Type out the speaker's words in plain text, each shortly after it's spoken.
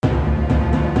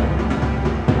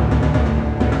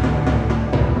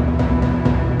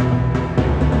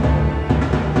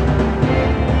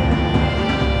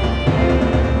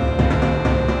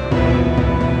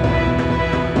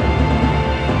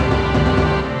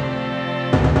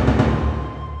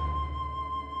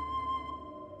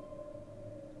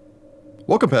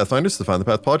Welcome, Pathfinders, to the Find the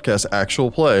Path podcast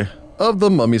actual play of the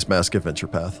Mummy's Mask Adventure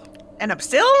Path. And I'm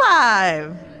still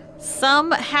alive.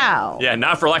 Somehow. Yeah,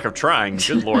 not for lack of trying.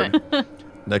 Good lord.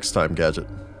 Next time, Gadget.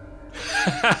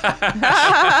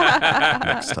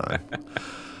 Next time.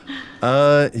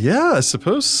 I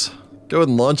suppose go ahead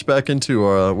and launch back into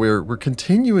we're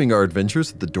continuing our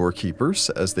adventures with the Doorkeepers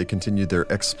as they continue their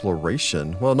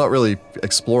exploration. Well, not really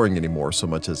exploring anymore so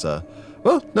much as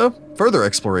further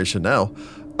exploration now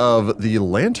of the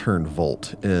Lantern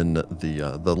Vault in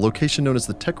the location known as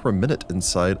the Tekra Minute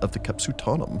inside of the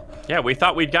Capsutanum. Yeah, we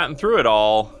thought we'd gotten through it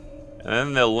all,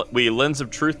 and then we lens of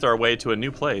truthed our way to a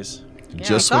new place.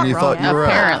 Just when you thought you were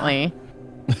out. Apparently.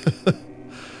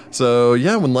 So,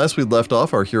 when last we left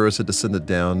off, our heroes had descended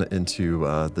down into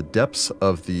the depths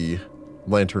of the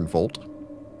Lantern Vault,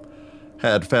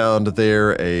 had found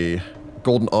there a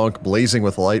golden ankh blazing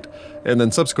with light, and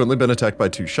then subsequently been attacked by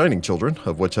two shining children,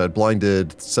 of which had blinded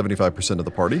 75% of the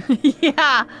party.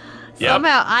 Yeah.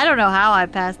 Somehow, I don't know how I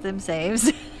passed them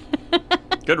saves.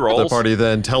 Good rolls. The party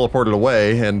then teleported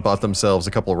away and bought themselves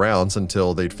a couple of rounds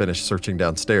until they'd finished searching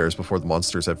downstairs before the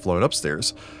monsters had flown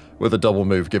upstairs, with a double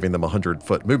move giving them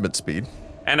 100-foot movement speed.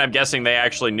 And I'm guessing they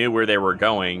actually knew where they were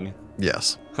going.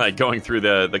 Yes. Like going through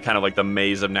the kind of like the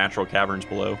maze of natural caverns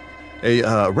below.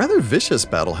 A rather vicious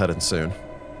battle had ensued,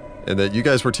 and that you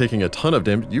guys were taking a ton of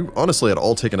damage. You honestly had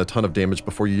all taken a ton of damage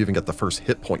before you even got the first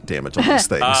hit point damage on these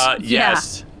things.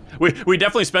 Yes. Yeah. We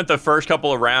definitely spent the first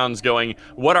couple of rounds going,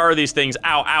 what are these things?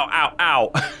 Ow, ow, ow,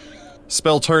 ow.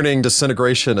 Spell turning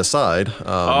disintegration aside.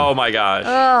 Oh my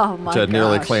gosh. Which had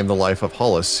nearly claimed the life of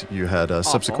Hollis. You had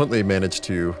subsequently managed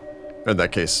to, in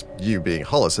that case, you being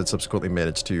Hollis, had subsequently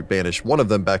managed to banish one of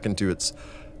them back into its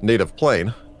native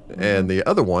plane. And the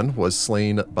other one was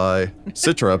slain by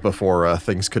Citra before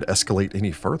things could escalate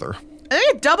any further. Hey,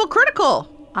 double critical.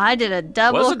 I did a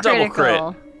double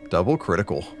critical. Double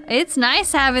critical. It's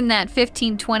nice having that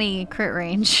 15-20 crit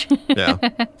range. Yeah.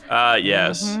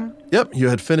 Yes. Mm-hmm. Yep, you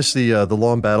had finished the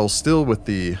long battle still with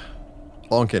the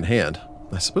ankh in hand.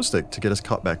 I suppose to get us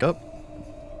caught back up.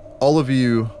 All of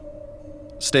you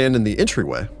stand in the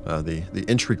entryway, the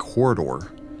entry corridor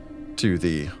to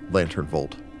the Lantern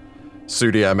Vault.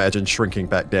 Sudi, I imagine, shrinking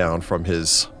back down from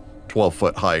his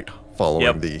 12-foot height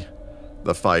following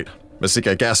the fight.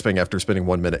 Masika gasping after spending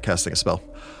 1 minute casting a spell.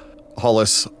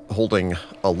 Hollis holding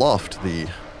aloft the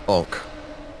ankh,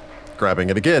 grabbing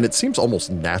it again. It seems almost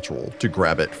natural to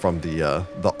grab it from the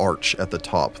arch at the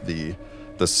top, the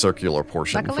circular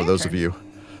portion. Like a For those of lantern. you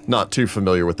not too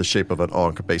familiar with the shape of an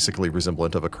ankh, basically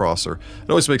resemblant of a crosser, it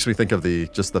always makes me think of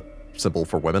just the symbol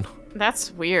for women.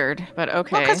 That's weird, but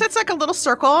okay. Well, because it's like a little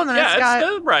circle, and then it's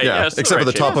got... right. Yeah, it's except for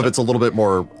the top of it's a little bit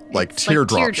more like It's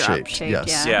teardrop teardrop shaped. shaped,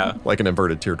 Yes. Yeah. Like an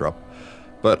inverted teardrop.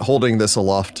 But holding this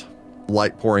aloft,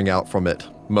 light pouring out from it,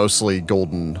 mostly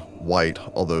golden white,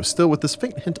 although still with this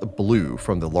faint hint of blue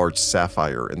from the large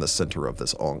sapphire in the center of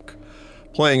this ankh.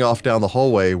 Playing off down the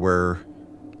hallway where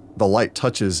the light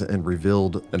touches and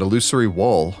revealed an illusory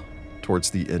wall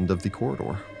towards the end of the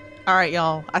corridor. All right,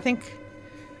 y'all.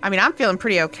 I'm feeling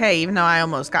pretty okay, even though I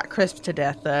almost got crisped to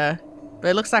death. But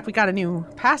it looks like we got a new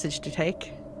passage to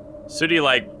take.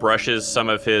 Sudi brushes some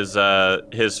of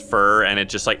his fur, and it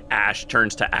just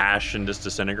turns to ash and just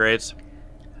disintegrates.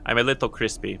 I'm a little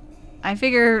crispy. I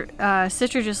figure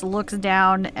Citra just looks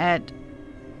down at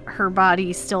her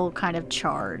body still kind of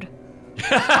charred.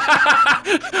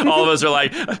 All of us are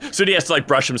Sudi has to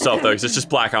brush himself though, because it's just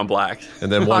black on black.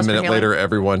 And then 1 Pause for minute healing. later,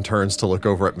 everyone turns to look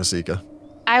over at Masika.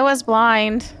 I was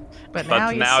blind. But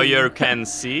But now see. you can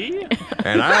see.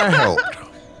 And I helped.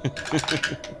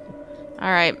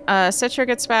 All right. Citra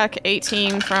gets back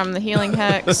 18 from the healing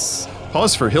hex.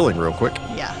 Pause for healing real quick.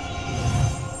 Yeah.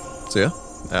 So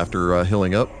after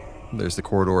healing up, there's the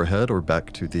corridor ahead or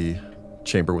back to the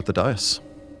chamber with the dais.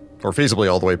 Or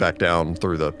feasibly all the way back down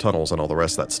through the tunnels and all the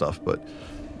rest of that stuff, but...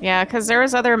 Yeah, because there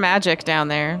was other magic down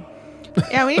there.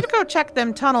 Yeah, we need to go check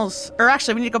them tunnels. Or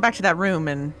actually, we need to go back to that room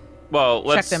and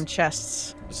check them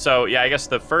chests. So, I guess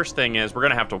the first thing is we're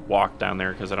going to have to walk down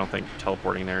there because I don't think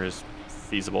teleporting there is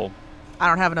feasible. I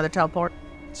don't have another teleport.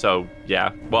 So,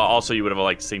 yeah. Well, also you would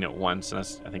have seen it once, and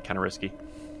that's, I think, kind of risky.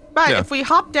 But Yeah. if we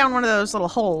hop down one of those little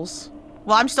holes...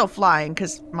 Well, I'm still flying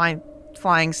because my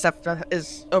flying stuff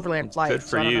is overland flight. Good so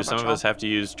for I don't you. have Some much of us help. have to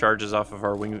use charges off of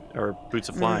our boots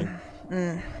of flying.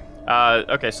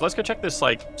 Okay, so let's go check this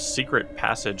secret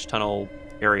passage tunnel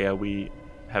area we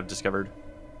have discovered.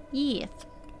 Yes.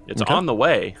 It's Okay. on the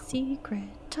way. Secret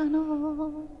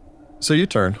tunnel. So you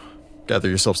turn, gather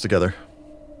yourselves together,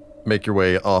 make your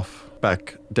way off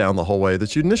back down the hallway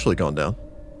that you'd initially gone down,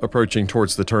 approaching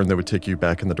towards the turn that would take you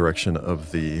back in the direction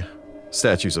of the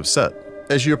statues of Set,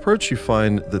 As you approach, you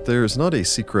find that there is not a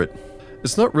secret.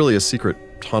 It's not really a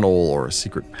secret tunnel or a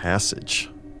secret passage.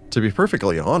 To be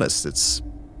perfectly honest, it's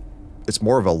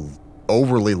more of a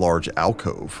overly large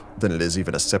alcove than it is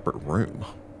even a separate room.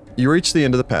 You reach the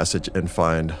end of the passage and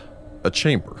find a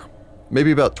chamber,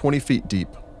 maybe about 20 feet deep,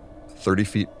 30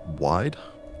 feet wide.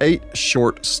 8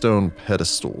 short stone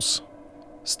pedestals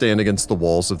stand against the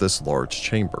walls of this large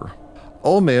chamber.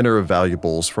 All manner of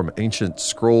valuables, from ancient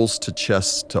scrolls to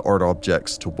chests to art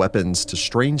objects to weapons to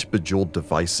strange bejeweled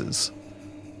devices,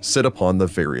 sit upon the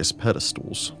various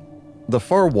pedestals. The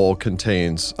far wall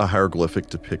contains a hieroglyphic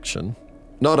depiction,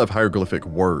 not of hieroglyphic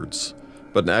words,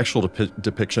 but an actual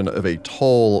depiction of a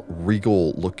tall,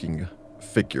 regal-looking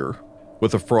figure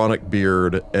with a pharaonic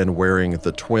beard and wearing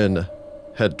the twin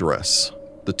headdress,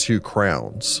 the 2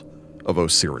 crowns of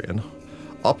Osirian.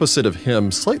 Opposite of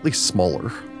him, slightly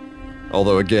smaller,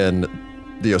 although again,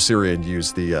 the Osirian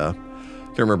used the,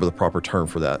 can't remember the proper term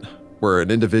for that, where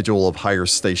an individual of higher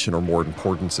station or more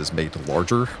importance is made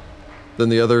larger than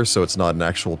the other, so it's not an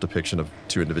actual depiction of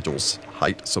 2 individuals'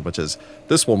 height so much as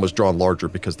this one was drawn larger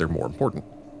because they're more important.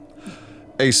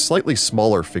 A slightly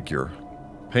smaller figure,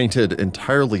 painted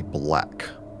entirely black,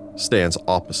 stands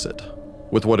opposite,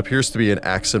 with what appears to be an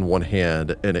axe in one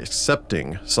hand and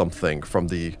accepting something from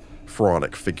the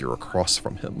pharaonic figure across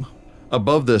from him.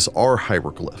 Above this are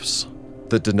hieroglyphs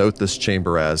that denote this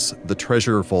chamber as the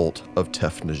treasure vault of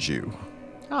Tefnaju.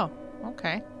 Oh,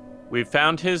 okay. We've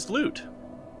found his loot.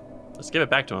 Let's give it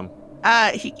back to him.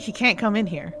 He can't come in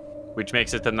here. Which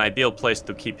makes it an ideal place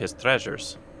to keep his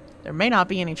treasures. There may not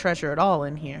be any treasure at all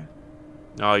in here.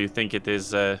 Oh, you think it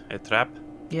is a trap?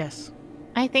 Yes.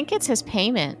 I think it's his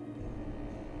payment.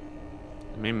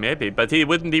 I mean, maybe, but he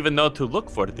wouldn't even know to look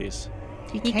for these.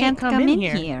 He He can't come in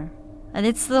here. And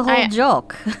it's the whole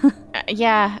joke.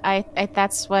 Yeah, I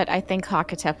that's what I think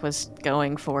Hakatep was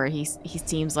going for. He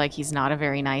seems like he's not a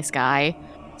very nice guy.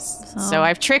 So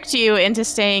I've tricked you into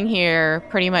staying here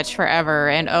pretty much forever.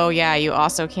 And oh yeah, you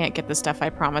also can't get the stuff I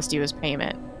promised you as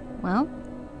payment. Well,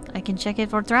 I can check it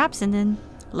for traps and then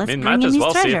let's I mean, bring might in as his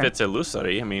well treasure. see if it's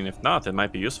illusory. I mean, if not, it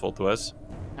might be useful to us.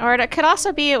 Or it could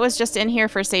also be it was just in here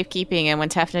for safekeeping, and when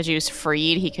Tefnaju's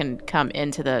freed, he can come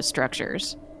into the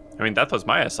structures. I mean, that was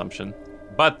my assumption.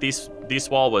 But this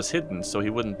wall was hidden, so he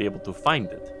wouldn't be able to find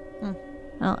it.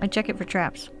 Well, I check it for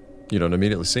traps. You don't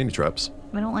immediately see any traps.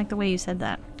 I don't like the way you said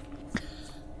that.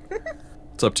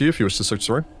 It's up to you if you wish to search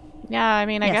the room. Yeah, I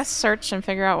mean, I Yes. guess search and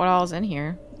figure out what all is in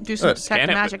here. Do some Scan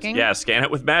detect it. magicking. Yeah, scan it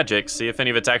with magic. See if any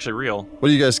of it's actually real. What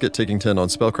do you guys get taking 10 on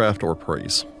spellcraft or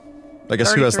praise? I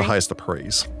guess who has the 33. highest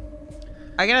appraise?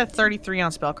 I get a 33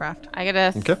 on spellcraft. I get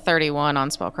a Okay. 31 on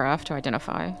spellcraft to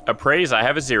identify. Appraise, I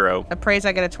have a 0. Appraise,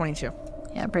 I get a 22.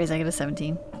 Yeah, praise, I get a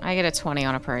 17. I get a 20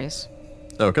 on appraise.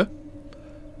 Okay.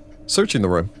 Searching the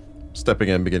room, stepping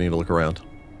in, beginning to look around.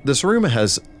 This room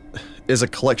is a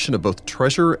collection of both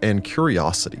treasure and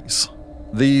curiosities.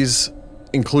 These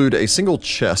include a single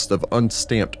chest of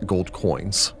unstamped gold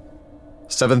coins,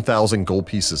 7,000 gold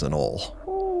pieces in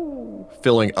all,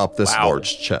 filling up this Wow.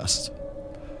 large chest.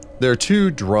 There are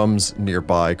 2 drums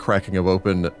nearby, cracking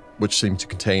open, which seem to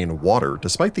contain water,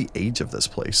 despite the age of this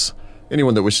place.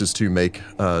 Anyone that wishes to make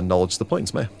knowledge of the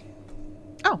plains may.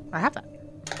 Oh, I have that.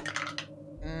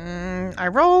 I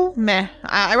roll meh.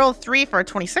 I roll 3 for a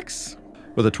 26.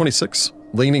 With a 26,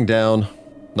 leaning down,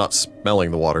 not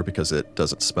smelling the water because it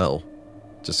doesn't smell,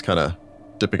 just kind of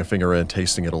dipping a finger in,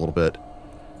 tasting it a little bit.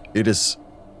 It is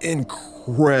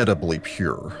incredibly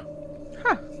pure.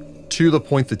 To the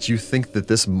point that you think that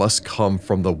this must come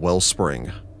from the wellspring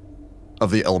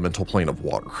of the elemental plane of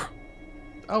water.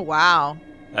 Oh, wow.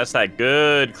 That's that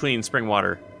good, clean spring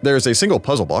water. There's a single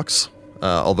puzzle box,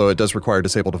 although it does require a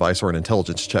disabled device or an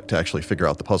intelligence check to actually figure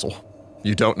out the puzzle.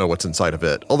 You don't know what's inside of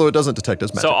it, although it doesn't detect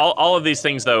as magic. So all of these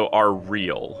things, though, are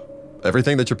real.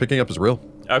 Everything that you're picking up is real.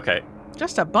 Okay.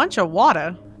 Just a bunch of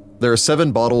water. There are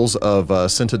 7 bottles of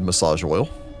scented massage oil,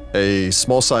 a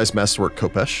small-sized masterwork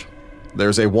khopesh.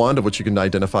 There's a wand of which you can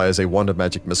identify as a wand of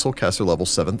magic missile, caster level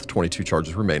 7th, 22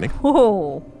 charges remaining.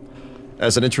 Whoa.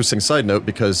 As an interesting side note,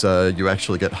 because you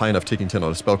actually get high enough taking 10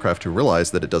 on a spellcraft to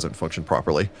realize that it doesn't function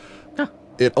properly,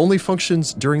 it only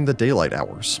functions during the daylight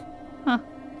hours.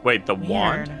 Wait, the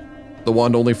wand? Weird. The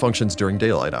wand only functions during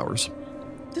daylight hours.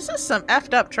 This is some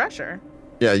effed up treasure.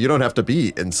 Yeah, you don't have to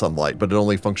be in sunlight, but it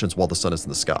only functions while the sun is in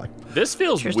the sky. This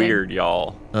feels Interesting. weird,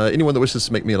 y'all. Anyone that wishes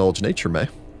to make me a knowledge nature may.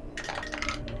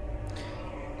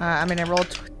 I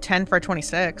rolled 10 for a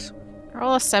 26.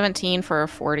 Roll a 17 for a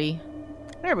 40.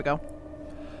 There we go.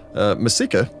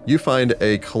 Masika, you find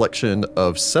a collection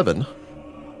of 7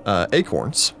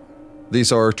 acorns.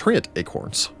 These are treant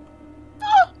acorns.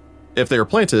 If they are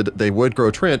planted, they would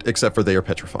grow Trent, except for they are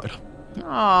petrified.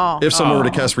 Oh. If someone were to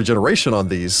cast regeneration on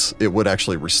these, it would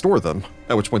actually restore them,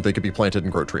 at which point they could be planted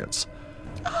and grow treants.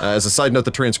 As a side note,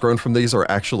 the treants grown from these are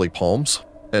actually palms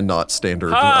and not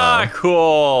standard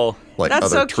Cool. like That's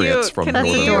other so treants cute. from Can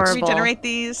Northern we Woods. adorable. regenerate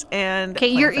these and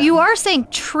Okay, plant them? you are saying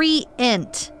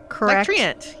treant, like correct?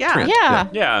 treant. Yeah. Treant. Yeah.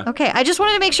 Yeah. Okay, I just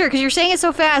wanted to make sure because you're saying it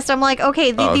so fast. I'm like,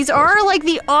 okay, these of are course. like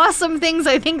the awesome things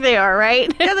I think they are,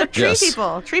 right? Yeah, the tree Yes.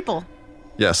 people. Treeple.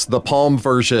 Yes, the palm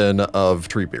version of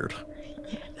Treebeard.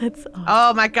 That's awesome.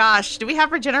 Oh my gosh. Do we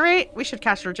have regenerate? We should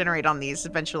cast regenerate on these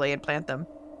eventually and plant them.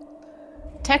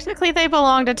 Technically, they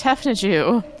belong to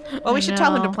Tefnaju. Well, we should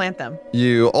tell him to No. plant them.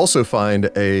 You also find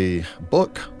a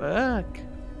book. Look.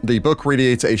 The book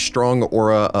radiates a strong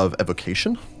aura of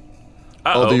evocation,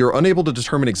 although Uh-oh. you're unable to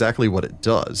determine exactly what it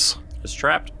does. It's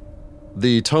trapped.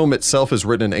 The tome itself is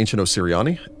written in ancient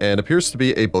Osiriani and appears to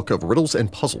be a book of riddles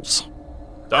and puzzles.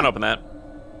 Don't open that.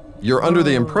 You're under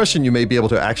the impression you may be able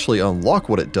to actually unlock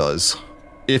what it does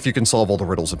if you can solve all the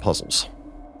riddles and puzzles.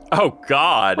 Oh,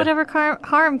 God. Whatever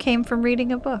harm came from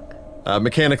reading a book.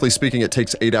 Mechanically speaking, it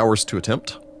takes 8 hours to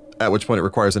attempt, at which point it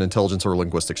requires an intelligence or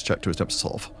linguistics check to attempt to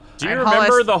solve. Do you Alright,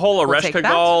 remember Hollis, the whole we'll take that.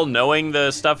 Ereshkigal, knowing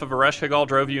the stuff of Ereshkigal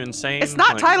drove you insane? It's not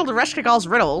Like- titled Ereshkigal's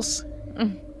Riddles.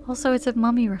 Also, it's a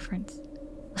mummy reference.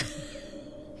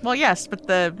 Well, yes, but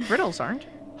the riddles aren't.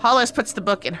 Hollis puts the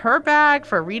book in her bag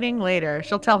for reading later.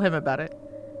 She'll tell him about it.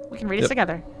 We can read it Yep.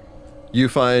 together. You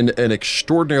find an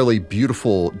extraordinarily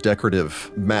beautiful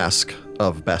decorative mask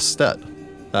of Bastet.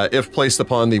 If placed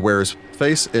upon the wearer's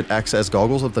face, it acts as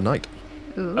goggles of the night,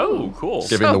 Ooh. Oh, cool.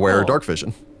 giving So the wearer cool. dark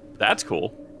vision. That's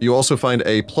cool. You also find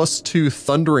a +2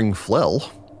 thundering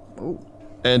flell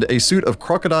and a suit of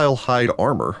crocodile hide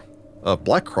armor,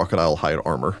 black crocodile hide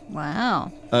armor.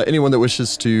 Wow. Anyone that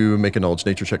wishes to make a knowledge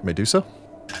nature check may do so.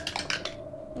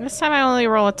 This time I only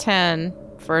roll a 10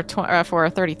 for a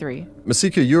 33.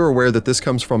 Masika, you're aware that this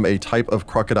comes from a type of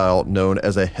crocodile known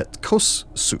as a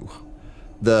hetkosu.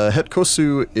 The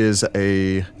hetkosu is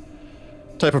a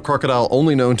type of crocodile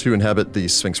only known to inhabit the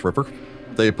Sphinx River.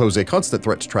 They pose a constant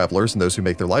threat to travelers and those who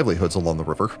make their livelihoods along the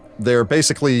river. They're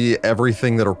basically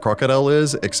everything that a crocodile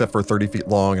is, except for 30 feet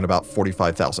long and about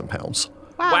 45,000 pounds.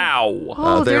 Wow.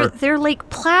 Oh, they are- they're Lake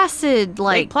Placid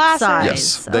like Placid. size.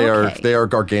 Yes, they Okay. are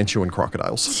gargantuan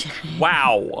crocodiles.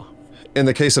 Wow. In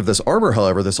the case of this armor,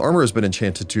 however, this armor has been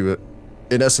enchanted to,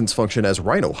 in essence, function as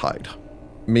rhino hide,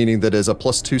 meaning that it is a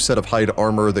 +2 set of hide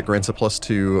armor that grants a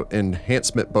 +2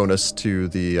 enhancement bonus to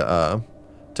the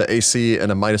to AC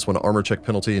and a -1 armor check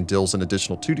penalty and deals an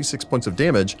additional 2d6 points of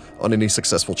damage on any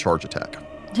successful charge attack.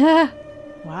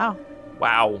 Wow.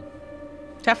 Wow.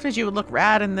 Tefnaju would look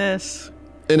rad in this.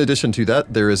 In addition to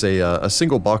that, there is a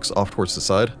single box off towards the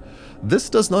side. This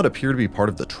does not appear to be part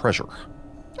of the treasure.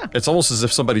 It's almost as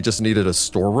if somebody just needed a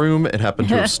storeroom and happened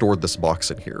to have stored this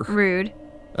box in here. Rude.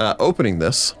 Opening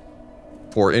this,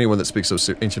 for anyone that speaks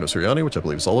Ancient Osiriani, which I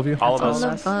believe is all of you, All of That's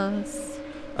us. all. All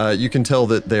of us. you can tell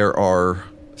that there are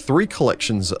 3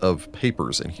 collections of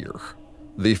papers in here.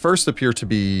 The first appear to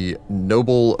be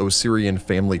noble Osirian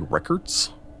family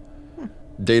records,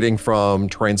 dating from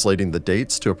translating the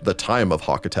dates to the time of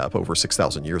Hakatep over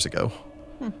 6,000 years ago.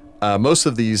 Most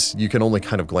of these, you can only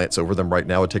kind of glance over them right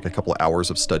now. It'd take a couple of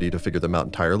hours of study to figure them out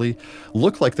entirely.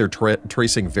 Look like they're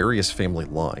tracing various family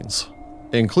lines,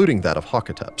 including that of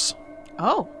Hakatep's,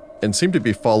 Oh. and seem to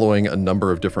be following a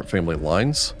number of different family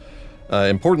lines.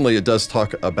 Importantly, it does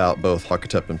talk about both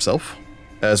Hakatep himself,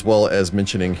 as well as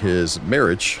mentioning his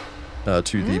marriage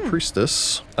to the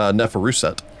priestess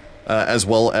Neferuset, as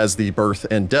well as the birth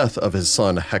and death of his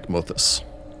son Hekmothus.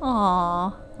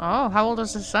 Aw. Oh, how old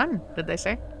is his son, did they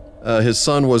say? His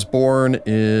son was born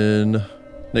in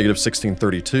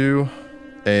 -1632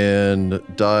 and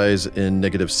dies in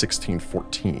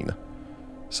 -1614,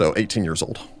 so 18 years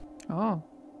old. Oh.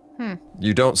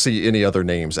 You don't see any other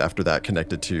names after that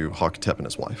connected to Hakatep and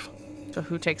his wife. So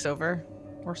who takes over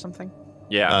or something?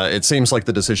 Yeah. It seems like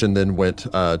the decision then went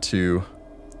to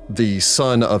the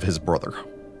son of his brother.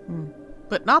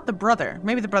 But not the brother.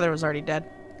 Maybe the brother was already dead.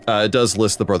 It does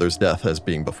list the brother's death as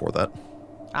being before that.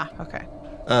 Ah, okay.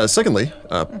 Secondly,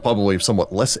 probably of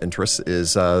somewhat less interest,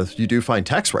 is you do find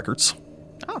tax records.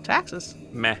 Oh, taxes.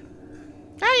 Meh.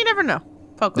 You never know.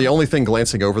 Poke The 'em. only thing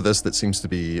glancing over this that seems to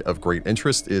be of great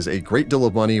interest is a great deal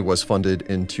of money was funded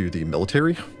into the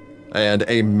military, and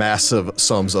a massive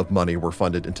sums of money were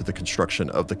funded into the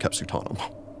construction of the Kepsutanum.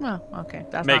 Well, okay.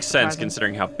 That's Makes not sense surprising.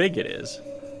 considering how big it is.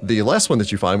 The last one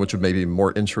that you find, which would maybe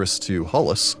more interest to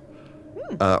Hollis,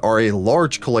 are a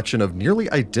large collection of nearly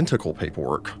identical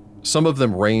paperwork. Some of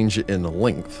them range in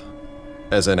length,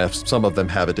 as in if some of them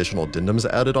have additional addendums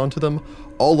added onto them,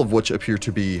 all of which appear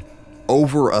to be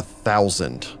over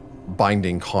 1,000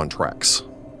 binding contracts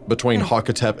between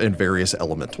Hakatep and various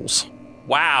elementals.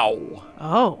 Wow.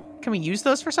 Oh, can we use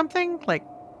those for something? Like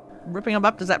ripping them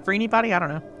up? Does that free anybody? I don't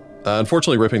know.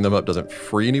 Unfortunately, ripping them up doesn't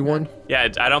free anyone. Yeah,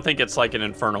 I don't think it's like an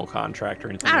infernal contract or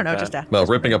anything. I don't like know. that. Just Well,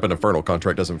 ripping up an infernal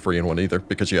contract doesn't free anyone either,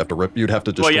 because you have to rip. You'd have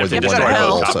to destroy Well, you have the to destroy one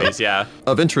hell. also. copies, yeah.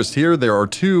 Of interest here, there are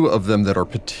 2 of them that are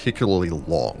particularly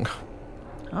long.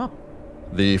 Oh,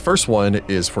 The first one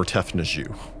is for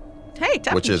Tefnaju, hey,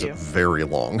 tough which is you. very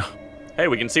long. Hey,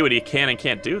 we can see what he can and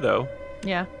can't do, though.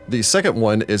 Yeah. The second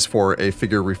one is for a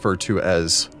figure referred to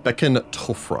as Bekin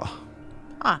Tofra.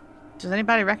 Huh. Does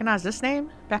anybody recognize this name?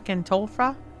 Bekin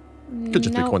Tolfra? Could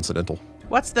just be Nope. coincidental.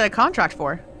 What's the contract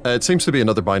for? It seems to be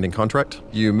another binding contract.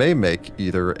 You may make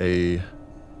either a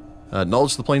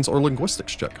knowledge of the planes or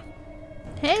linguistics check.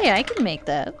 Hey, I can make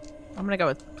that. I'm gonna go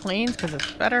with planes because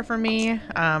it's better for me.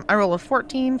 I roll a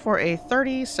 14 for a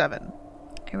 37.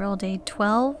 I rolled a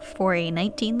 12 for a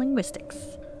 19 linguistics.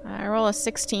 I roll a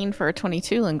 16 for a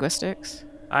 22 linguistics.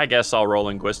 I guess I'll roll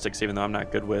linguistics, even though I'm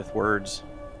not good with words.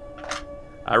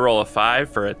 I roll a 5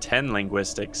 for a 10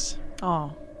 linguistics.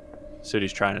 Oh,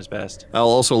 Sudi's trying his best. I'll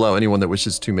also allow anyone that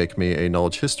wishes to make me a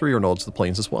knowledge history or knowledge of the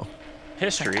planes as well.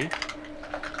 History.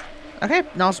 okay.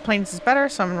 Knowledge of planes is better,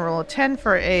 so I'm gonna roll a 10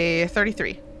 for a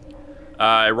 33.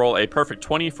 I roll a perfect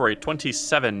 20 for a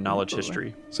 27 knowledge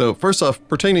history. So first off,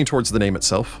 pertaining towards the name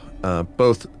itself,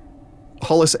 both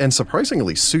Hollis and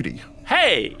surprisingly Sudi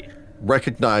Hey!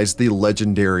 recognize the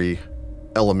legendary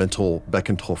elemental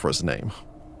Bekin Tofra's name.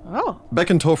 Oh,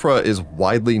 Bekin Tofra is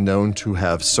widely known to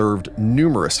have served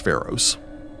numerous pharaohs,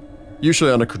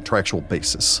 usually on a contractual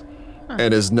basis,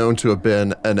 and is known to have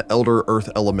been an elder earth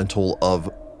elemental of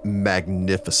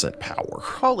magnificent power.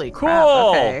 holy Cool! crap.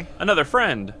 Okay. Another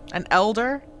friend. An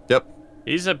elder? Yep.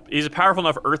 He's a powerful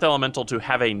enough earth elemental to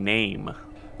have a name.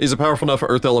 He's a powerful enough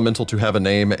earth elemental to have a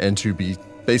name and to be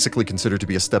basically considered to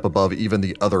be a step above even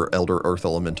the other elder earth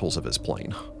elementals of his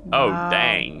plane. Oh,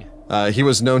 dang. He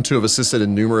was known to have assisted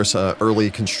in numerous early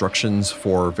constructions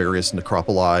for various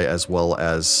necropoli as well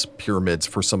as pyramids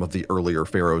for some of the earlier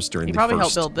pharaohs during He the probably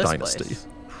first helped build this dynasty. place.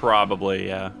 Probably,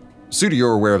 yeah. Sudi,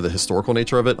 you're aware of the historical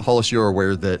nature of it. Hollis, you're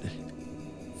aware that,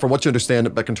 from what you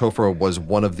understand, Bekin Tofra was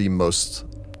one of the most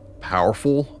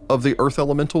powerful of the earth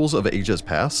elementals of ages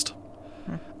past,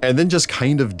 and then just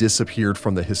kind of disappeared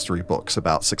from the history books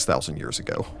about 6,000 years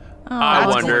ago. I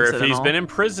that's wonder if he's coincidental. been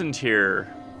imprisoned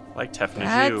here, like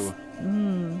Tefnaju.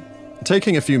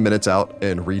 Taking a few minutes out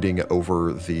and reading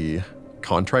over the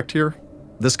contract here,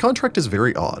 this contract is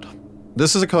very odd.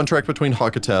 This is a contract between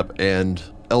Hakatep and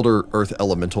Elder Earth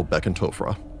Elemental Bekin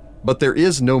Tofra, but there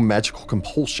is no magical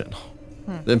compulsion.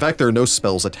 In fact, there are no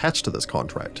spells attached to this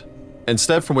contract.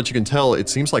 Instead, from what you can tell, it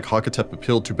seems like Hakatep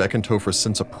appealed to Bekin Tofra's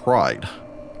sense of pride,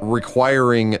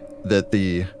 requiring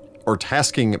that or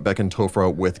tasking Bekin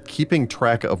Tofra with keeping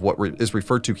track of what is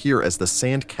referred to here as the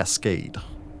Sand Cascade,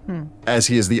 as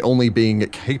he is the only being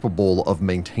capable of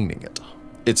maintaining it.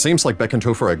 It seems like Bekin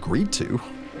Tofra agreed to,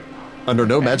 under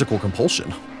no magical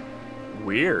compulsion.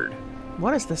 Weird.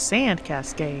 What is the sand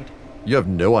cascade? You have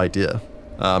no idea.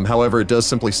 However, it does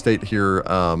simply state here,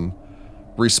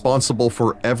 responsible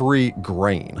for every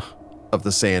grain of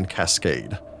the Sand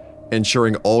Cascade,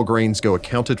 ensuring all grains go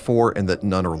accounted for and that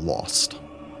none are lost.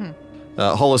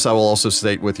 Hollis, I will also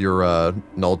state with your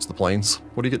knowledge of the planes.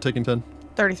 What do you get taking 10?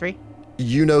 33.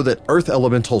 You know that earth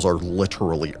elementals are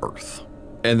literally earth,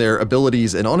 and their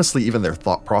abilities and honestly even their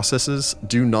thought processes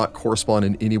do not correspond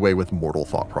in any way with mortal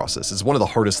thought processes. One of the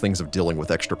hardest things of dealing with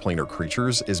extraplanar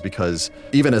creatures is because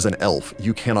even as an elf,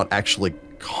 you cannot actually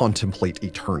contemplate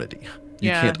eternity. You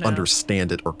Yeah, can't no.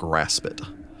 understand it or grasp it.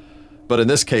 But in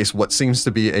this case, what seems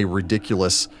to be a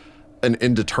ridiculous, an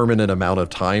indeterminate amount of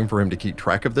time for him to keep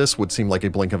track of this would seem like a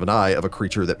blink of an eye of a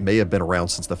creature that may have been around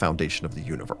since the foundation of the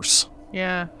universe.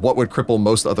 Yeah. What would cripple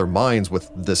most other minds with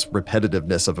this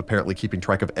repetitiveness of apparently keeping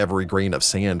track of every grain of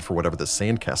sand for whatever the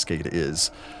sand cascade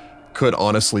is could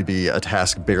honestly be a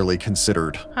task barely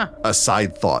considered a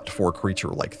side thought for a creature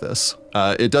like this.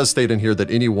 It does state in here that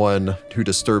anyone who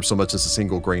disturbs so much as a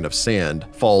single grain of sand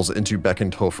falls into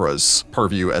Bekin Tofra's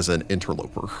purview as an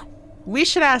interloper. We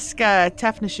should ask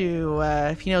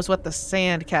Tefnashu if he knows what the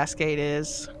sand cascade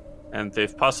is. And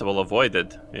if possible, avoid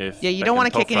it. If Yeah, you don't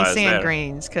want to Beck kick and any Topher is sand there.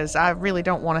 grains, because I really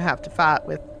don't want to have to fight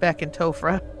with Beck and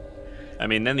Tofra. I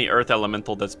mean, then the earth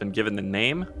elemental that's been given the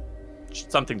name,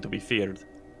 something to be feared.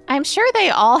 I'm sure they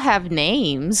all have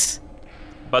names.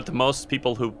 But most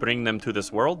people who bring them to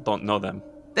this world don't know them.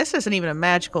 This isn't even a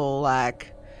magical,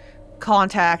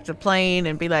 contact a plane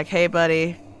and be like, hey,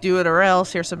 buddy, do it or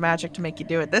else. Here's some magic to make you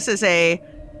do it. This is a,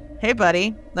 hey,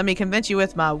 buddy, let me convince you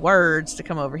with my words to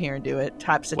come over here and do it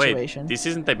type situation. Wait, this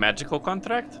isn't a magical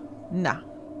contract? Nah.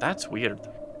 That's weird.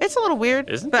 It's a little weird.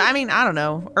 Isn't but it? I mean, I don't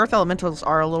know. Earth elementals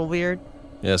are a little weird.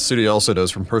 Yeah, Sudi also knows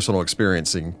from personal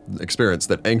experience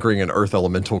that anchoring an earth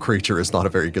elemental creature is not a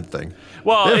very good thing.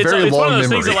 Well, They have it's very one of long those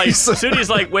things that, like, memories. Sudi's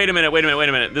like, wait a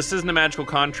minute. This isn't a magical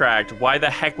contract. Why the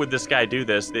heck would this guy do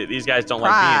this? These guys don't like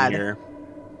Pride. being here.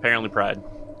 Apparently pride.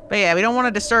 But yeah, we don't want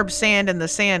to disturb sand in the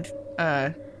sand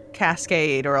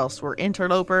cascade or else we're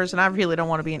interlopers. And I really don't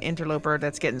want to be an interloper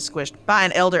that's getting squished by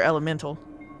an elder elemental.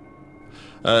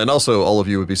 And also, all of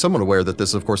you would be somewhat aware that this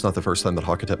is, of course, not the first time that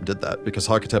Hakatep did that, because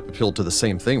Hakatep appealed to the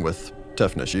same thing with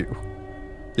Tefnashu.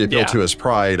 He appealed Yeah. to his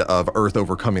pride of Earth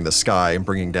overcoming the sky and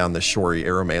bringing down the Shori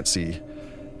aeromancy.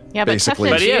 Yeah, but Basically-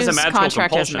 Tefnaju's But he has a magical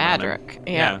contract is compulsion on it. magic.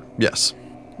 Yeah. Yes.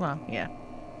 Well, yeah.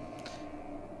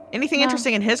 Anything Well.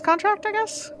 interesting in his contract, I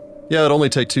guess? Yeah, it'd only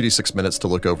take 2d6 minutes to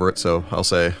look over it, so I'll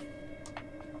say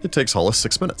it takes Hollis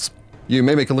 6 minutes. You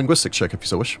may make a linguistic check if you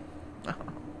so wish.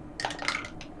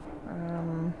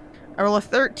 I roll a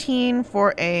 13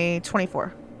 for a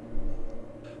 24.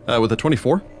 With a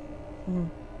 24?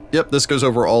 Yep, this goes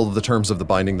over all of the terms of the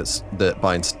binding that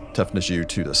binds Tefnashu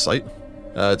to the site.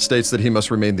 It states that he must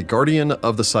remain the guardian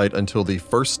of the site until the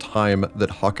first time that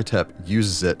Hakatep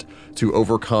uses it to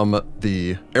overcome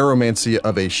the aeromancy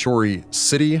of a Shori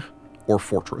city or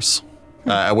fortress.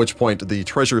 At which point, the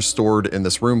treasures stored in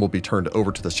this room will be turned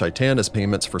over to the Shaitan as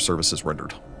payments for services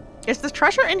rendered. Is the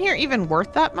treasure in here even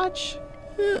worth that much?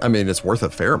 I mean, it's worth a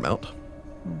fair amount.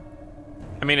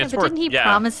 I mean, it's but worth, didn't he yeah.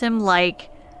 promise him like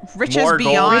Riches More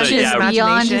gold beyond than- his yeah, riches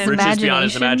beyond his imagination. Riches beyond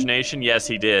his imagination? imagination? Yes,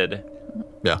 he did.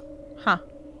 Yeah. Huh.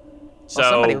 So,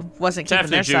 somebody wasn't keeping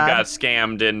their Tefnaju side. got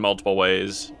scammed in multiple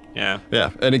ways. Yeah.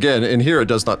 Yeah, and again, in here it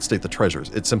does not state the treasures.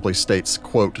 It simply states,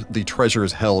 quote, the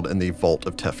treasures held in the vault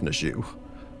of Tefnaju.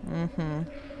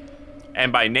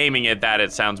 And by naming it that,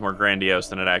 it sounds more grandiose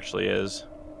than it actually is.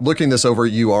 Looking this over,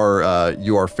 you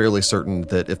are fairly certain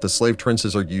that if the slave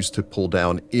trenches are used to pull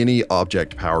down any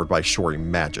object powered by Shori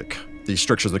magic, the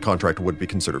strictures of the contract would be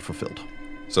considered fulfilled.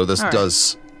 So this All right.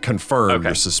 does confirm Okay.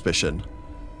 your suspicion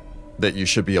that you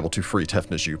should be able to free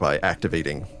Tefnaju by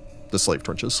activating the slave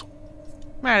trenches.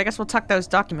 All right, I guess we'll tuck those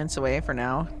documents away for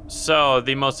now. So,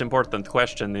 the most important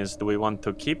question is, do we want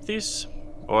to keep this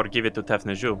or give it to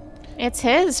Tefnaju? It's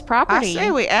his I property. say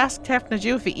we ask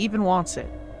Tefnaju if he even wants it.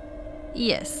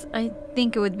 Yes, I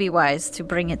think it would be wise to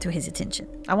bring it to his attention.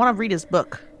 I want to read his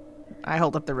book. I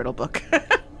hold up the riddle book.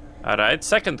 All right,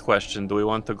 second question. Do we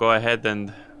want to go ahead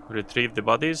and retrieve the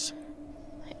bodies?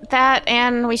 That,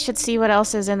 and we should see what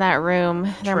else is in that room.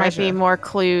 There might be Treasure. more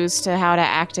clues to how to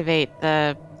activate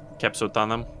the. Capsule on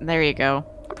them? There you go.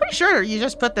 I'm pretty sure you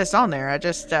just put this on there. I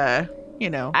just, you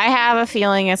know. I have a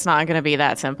feeling it's not going to be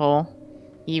that simple.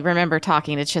 You remember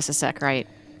talking to Chisisek, right?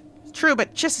 True,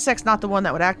 but Chisasek's not the one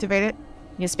that would activate it.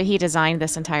 Yes, but he designed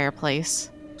this entire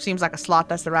place. Seems like a slot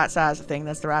that's the right size, a thing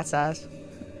that's the right size.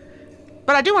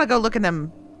 But I do want to go look in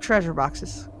them treasure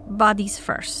boxes. Bodies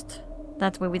first.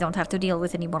 That way we don't have to deal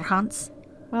with any more hunts.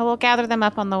 Well, we'll gather them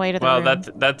up on the way to the Well, room.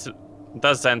 that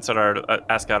does answer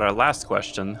ask our last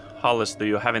question. Hollis, do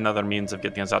you have another means of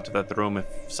getting us out of that room if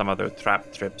some other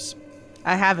trap trips?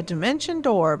 I have a dimension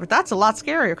door, but that's a lot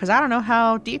scarier because I don't know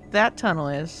how deep that tunnel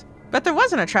is. But there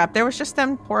wasn't a trap. There was just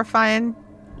them horrifying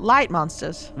light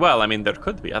monsters. Well, I mean, there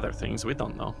could be other things. We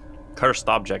don't know. Cursed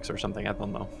objects or something. I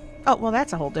don't know. Oh, well,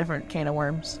 that's a whole different can of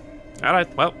worms. All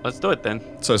right, well, let's do it then.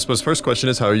 So I suppose first question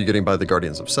is, how are you getting by the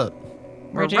Guardians of Set?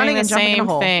 We're doing running the and jumping in a same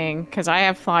hole. thing because I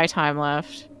have fly time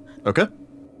left. Okay.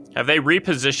 Have they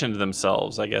repositioned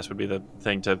themselves, I guess would be the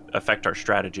thing to affect our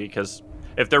strategy, because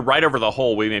if they're right over the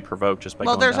hole, we may provoke just by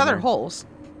Well, going there's down other there. holes,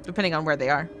 depending on where they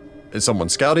are. Is someone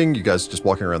scouting? You guys just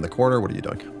walking around the corner? What are you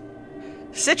doing?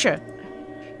 Citra,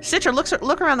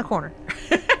 look around the corner.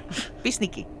 Be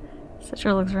sneaky.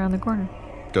 Citra looks around the corner.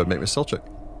 Go ahead and make me a stealth check.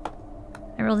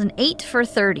 I rolled an 8 for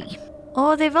 30.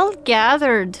 Oh, they've all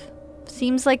gathered.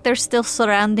 Seems like they're still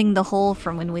surrounding the hole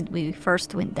from when we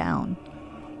first went down.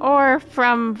 Or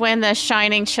from when the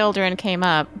Shining Children came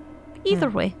up. Either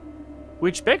way.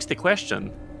 Which begs the question,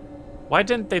 why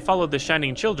didn't they follow the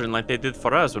Shining Children like they did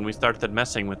for us when we started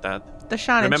messing with that? The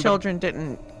Shining Remember- Children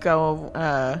didn't go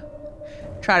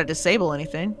try to disable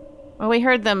anything. Well, we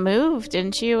heard them move,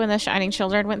 didn't you, when the Shining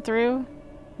Children went through?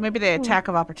 Maybe they attack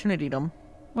of opportunity them.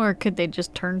 Or could they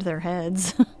just turned their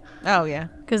heads? Oh, yeah.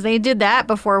 Because they did that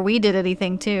before we did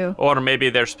anything, too. Or maybe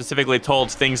they're specifically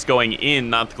told things going in,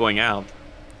 not going out.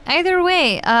 Either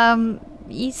way,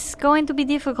 it's going to be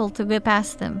difficult to get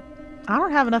past them. I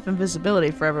don't have enough invisibility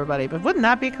for everybody, but wouldn't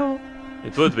that be cool?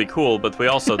 It would be cool, but we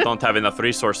also don't have enough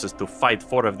resources to fight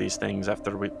 4 of these things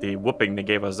after the whooping they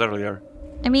gave us earlier.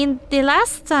 I mean, the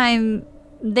last time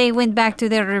they went back to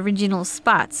their original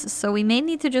spots, so we may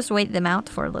need to just wait them out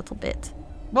for a little bit.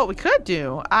 What we could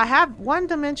do, I have one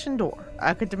dimension door.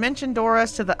 I could dimension door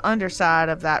us to the underside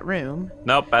of that room.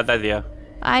 Nope, bad idea.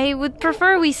 I would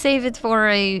prefer we save it for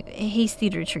a hasty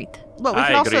retreat. But we I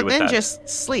could also agree with then that. just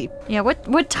sleep. Yeah,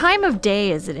 what time of day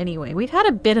is it anyway? We've had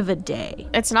a bit of a day.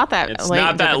 It's not that It's late.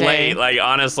 not into that the day. late. Like,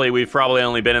 honestly, we've probably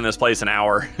only been in this place an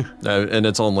hour. And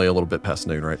it's only a little bit past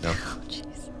noon right now.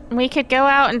 We could go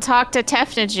out and talk to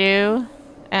Tefnaju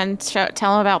and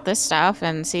tell him about this stuff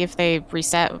and see if they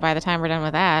reset by the time we're done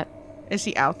with that. Is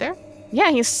he out there? Yeah,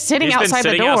 he's sitting He's been outside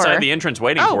sitting the door. outside the entrance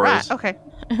waiting Oh, for right. us. Okay.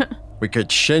 We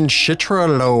could send Shitra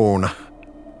alone.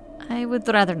 I would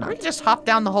rather We not. could just hop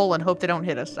down the hole and hope they don't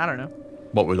hit us. I don't know.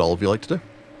 What would all of you like to do?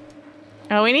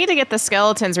 Oh, we need to get the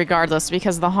skeletons regardless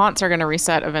because the haunts are going to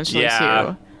reset eventually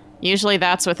Yeah. too. Usually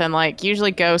that's within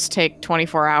usually ghosts take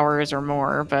 24 hours or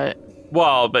more, but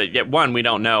Well, but yet, 1, we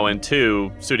don't know, and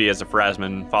 2, Sudi as a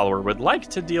Phrasman follower would like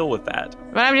to deal with that.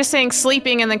 I'm just saying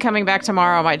sleeping and then coming back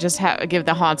tomorrow might just give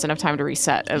the haunts enough time to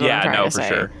reset. Is what I'm Yeah, trying no, to for say.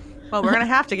 sure. Well, we're going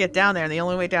to have to get down there, and the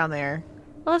only way down there.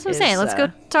 Well, that's what I'm is, saying. Let's go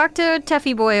talk to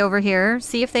Teffy Boy over here,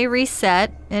 see if they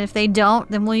reset, and if they don't,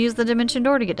 then we'll use the dimension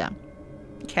door to get down.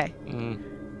 Okay.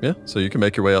 Yeah, so you can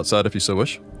make your way outside if you so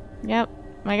wish. Yep.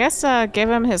 I guess give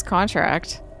him his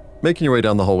contract. Making your way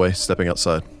down the hallway, stepping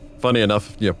outside. Funny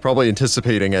enough, probably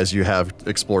anticipating as you have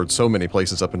explored so many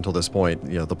places up until this point,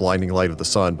 the blinding light of the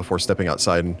sun before stepping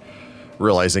outside and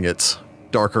realizing it's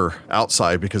darker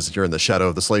outside because you're in the shadow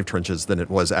of the slave trenches than it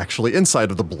was actually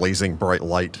inside of the blazing bright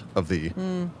light of the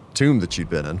tomb that you'd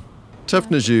been in.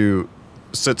 Tefnaju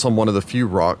sits on one of the few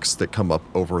rocks that come up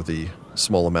over the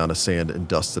small amount of sand and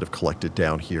dust that have collected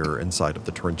down here inside of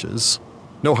the trenches.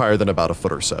 No higher than about a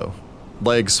foot or so.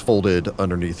 Legs folded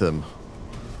underneath him,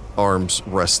 forearms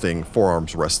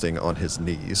resting on his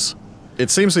knees. It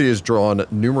seems that he has drawn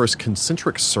numerous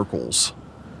concentric circles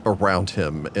around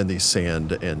him in the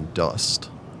sand and dust,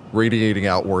 radiating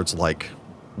outwards like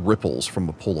ripples from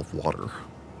a pool of water.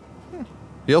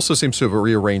 He also seems to have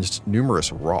rearranged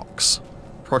numerous rocks,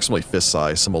 approximately fist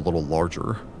size, some a little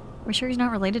larger. We're sure he's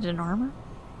not related to Narmer?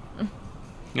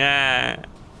 Yeah.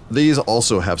 These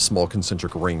also have small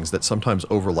concentric rings that sometimes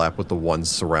overlap with the ones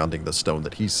surrounding the stone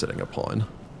that he's sitting upon,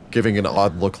 giving an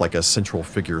odd look like a central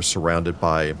figure surrounded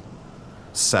by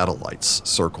satellites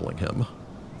circling him.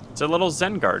 It's a little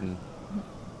Zen garden.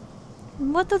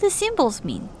 What do the symbols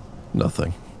mean?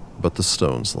 Nothing, but the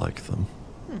stones like them.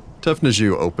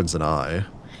 Tefnaju opens an eye.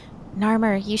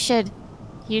 Narmer, you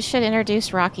should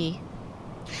introduce Rocky.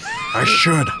 I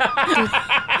should.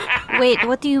 Wait,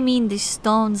 what do you mean the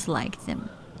stones like them?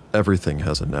 Everything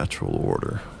has a natural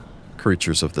order.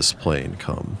 Creatures of this plane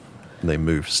come, and they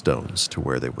move stones to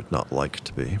where they would not like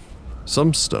to be.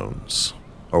 Some stones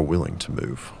are willing to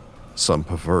move. Some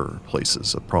prefer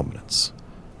places of prominence,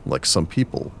 like some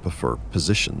people prefer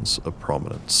positions of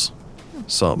prominence.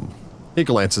 Some, he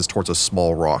glances towards a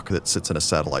small rock that sits in a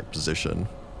satellite position.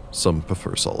 Some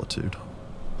prefer solitude.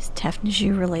 Is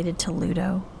Tefnaju related to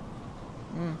Ludo?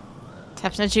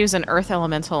 Tefnaju's an earth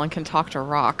elemental and can talk to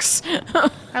rocks.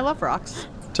 I love rocks.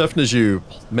 Tefnaju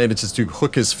manages to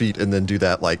hook his feet and then do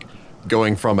that, like,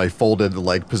 going from a folded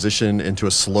leg position into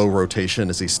a slow rotation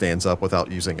as he stands up without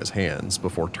using his hands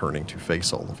before turning to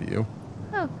face all of you.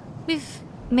 Oh, we've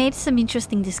made some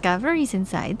interesting discoveries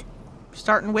inside.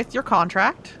 Starting with your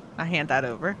contract. I hand that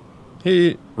over.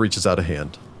 He reaches out a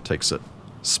hand, takes it,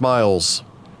 smiles,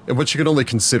 in what you can only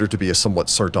consider to be a somewhat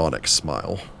sardonic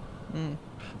smile.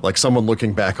 Like someone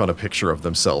looking back on a picture of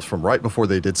themselves from right before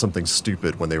they did something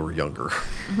stupid when they were younger.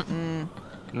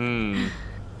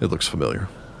 It looks familiar.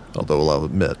 Although I'll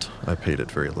admit, I paid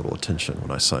it very little attention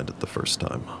when I signed it the first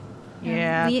time.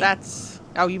 Yeah, we- that's...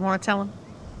 Oh, you want to tell him?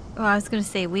 Well, I was going to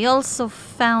say, we also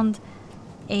found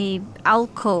a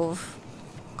alcove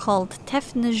called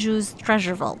Tefnaju's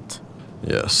Treasure Vault.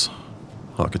 Yes,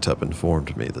 Hakatep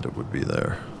informed me that it would be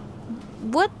there.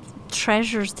 What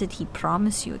treasures did he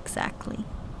promise you exactly?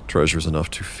 Treasures enough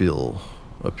to fill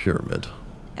a pyramid.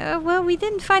 Well, we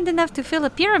didn't find enough to fill a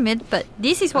pyramid, but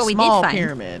this is what A we small did find.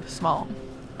 pyramid. Small.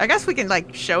 I guess we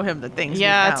can, show him the things we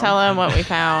Yeah, found. tell him what we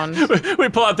found. We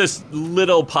pull out this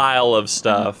little pile of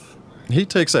stuff. He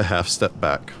takes a half step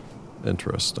back.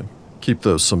 Interesting. Keep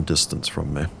those some distance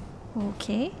from me.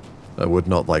 Okay. I would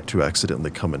not like to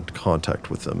accidentally come in contact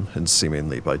with them and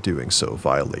seemingly by doing so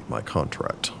violate my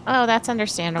contract. Oh, that's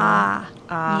understandable.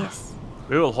 Yes.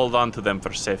 We will hold on to them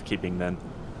for safekeeping then.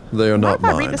 They are not Mind if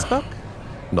I mine. read this book?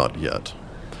 Not yet.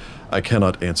 I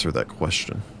cannot answer that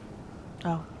question.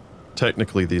 Oh.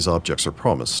 Technically, these objects are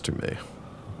promised to me,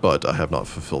 but I have not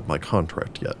fulfilled my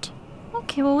contract yet.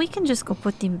 Okay, well, we can just go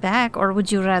put them back, or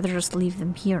would you rather just leave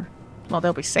them here? Well,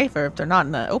 they'll be safer if they're not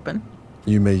in the open.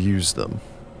 You may use them,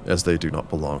 as they do not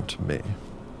belong to me,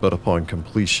 but upon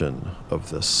completion of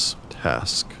this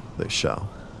task, they shall.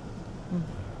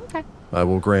 Okay. I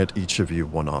will grant each of you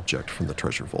one object from the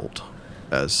treasure vault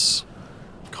as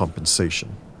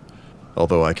compensation,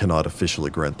 although I cannot officially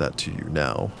grant that to you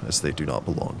now, as they do not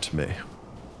belong to me.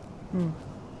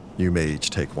 You may each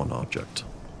take one object.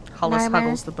 Hollis Narmer.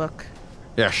 huggles the book.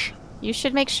 Yes, You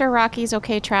should make sure Rocky's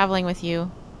okay traveling with you.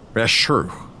 that's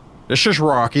true. This is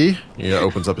Rocky. He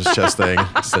opens up his chest thing,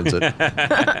 sends it.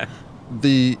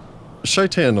 The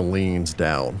Shaitan leans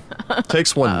down,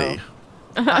 takes one knee,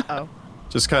 Uh-oh.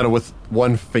 just kind of with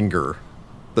one finger,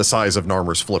 the size of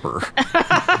Narmer's flipper,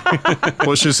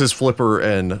 pushes his flipper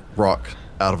and rock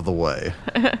out of the way,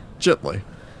 gently,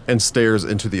 and stares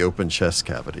into the open chest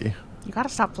cavity. You gotta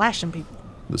stop flashing people.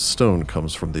 The stone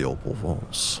comes from the opal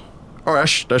vaults. Oh,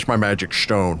 that's my magic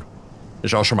stone.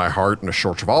 It's also my heart and the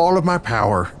source of all of my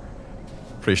power.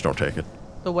 Please don't take it.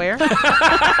 The where?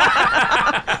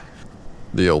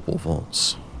 The opal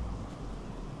vaults.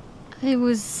 It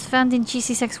was found in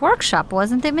GC6 workshop,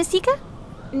 wasn't it, Masika?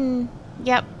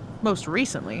 Yep. Most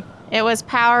recently. It was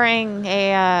powering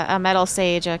a metal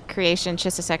sage, a creation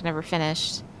Chisisek never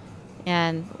finished.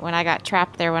 And when I got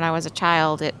trapped there when I was a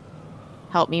child, it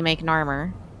helped me make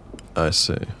Narmer. I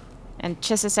see. And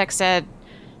Chisisek said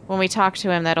when we talked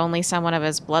to him that only someone of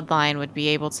his bloodline would be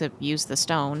able to use the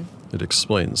stone. It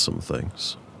explains some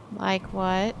things. Like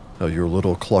what? How your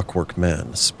little clockwork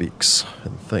man speaks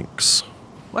and thinks.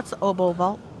 What's the Oboe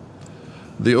Vault?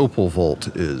 The opal vault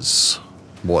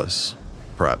was,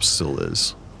 perhaps still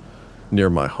is, near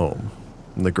my home,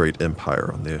 in the great empire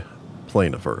on the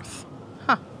plane of Earth.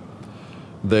 Huh.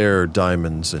 There,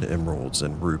 diamonds and emeralds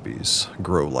and rubies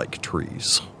grow like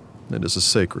trees. It is a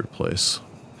sacred place.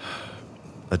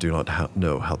 I do not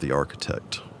know how the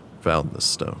architect found this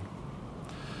stone.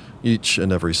 Each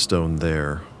and every stone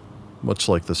there, much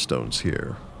like the stones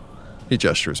here, he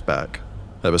gestures back,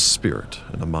 have a spirit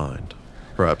and a mind.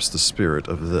 Perhaps the spirit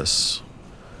of this.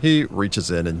 He reaches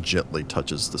in and gently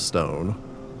touches the stone.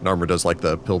 Narmer does like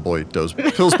the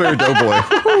Pillsbury Doughboy.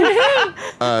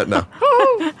 No,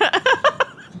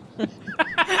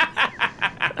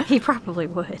 He probably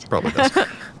would. probably does.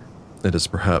 It is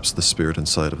perhaps the spirit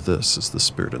inside of this is the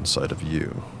spirit inside of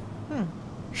you.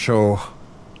 So,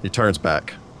 he turns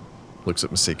back, looks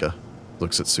at Masika,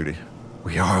 looks at Sudi.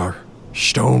 We are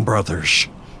Stone Brothers.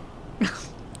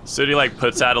 Sudi like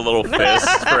puts out a little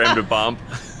fist for him to bump.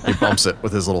 He bumps it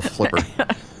with his little flipper.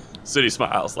 Sudi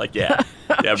smiles like, yeah,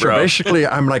 So bro. basically,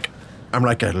 I'm like a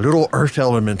little earth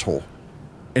elemental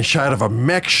inside of a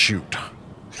mech chute.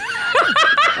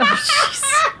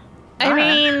 I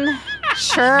mean,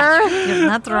 sure. You're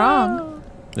not wrong.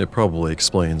 It probably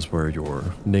explains where your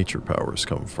nature powers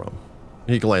come from.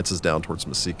 He glances down towards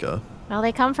Masika. Well,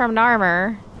 they come from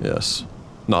Narmer. Yes,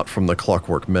 not from the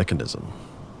clockwork mechanism,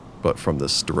 but from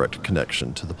this direct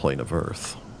connection to the plane of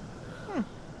Earth.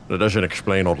 That doesn't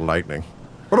explain all the lightning.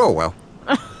 But oh well.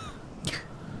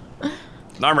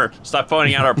 Narmer, stop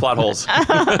pointing out our plot holes.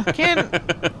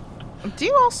 Do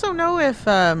you also know if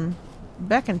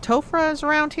Beck and Tofra is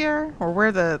around here? Or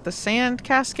where the sand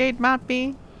cascade might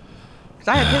be? Because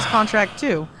I had his contract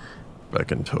too.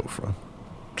 Beck and Tofra.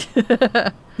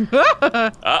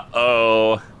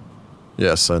 Uh-oh.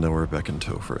 Yes, I know where Beck and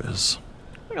Tofra is.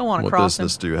 We don't want to What cross him.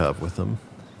 business do you have with them?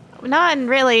 Not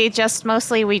really, just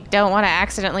mostly we don't want to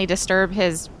accidentally disturb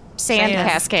his sand Sand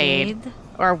cascade.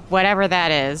 Or whatever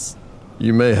that is.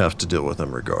 You may have to deal with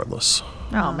them regardless.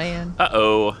 Oh, man.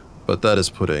 Uh-oh. But that is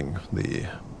putting the...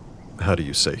 How do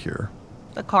you say here?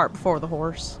 The cart before the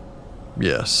horse.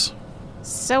 Yes.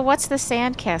 So what's the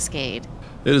sand cascade?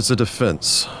 It is a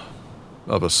defense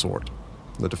of a sort.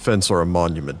 A defense or a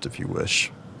monument, if you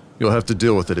wish. You'll have to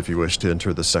deal with it if you wish to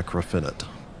enter the Secrafinet.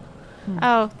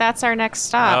 Oh, that's our next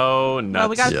stop. Oh, nuts. Well,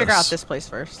 we got to figure out Yes. this place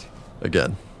first.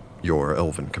 Again, your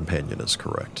elven companion is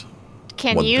correct.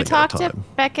 Can one you thing at a talk to time.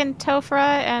 Beck and Tofra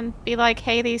and be like,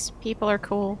 hey, these people are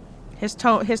cool? His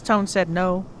tone said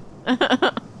no.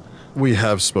 We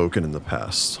have spoken in the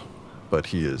past, but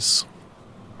he is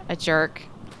A jerk.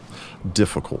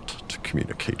 difficult to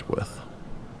communicate with.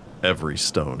 Every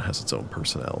stone has its own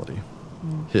personality.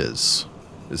 His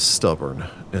is stubborn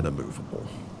and immovable.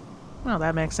 Well,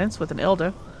 that makes sense with an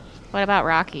Ilda. What about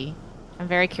Rocky? I'm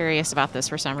very curious about this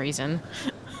for some reason.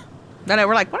 Then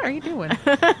we're like, what are you doing?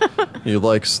 He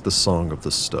likes the Song of the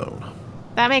Stone.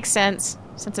 That makes sense,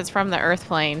 since it's from the Earth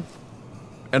plane.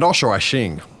 And also I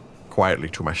sing. quietly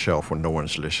to myself when no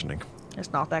one's listening.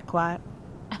 It's not that quiet.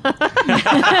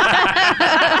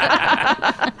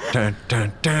 Dun,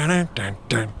 dun, dun, dun,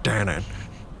 dun, dun,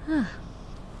 dun.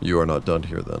 You are not done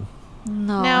here then.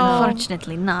 No, No.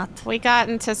 unfortunately not. We got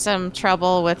into some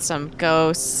trouble with some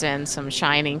ghosts and some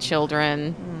shining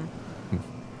children.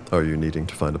 Are you needing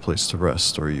to find a place to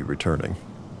rest, or are you returning?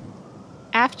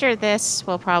 After this,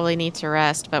 we'll probably need to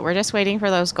rest, but we're just waiting for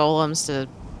those golems to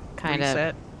kind of...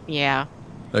 Reset. Yeah.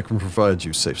 I can provide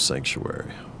you safe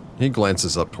sanctuary. He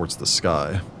glances up towards the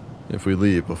sky. If we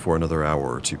leave before another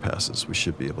hour or two passes, we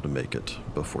should be able to make it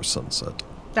before sunset.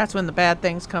 That's when the bad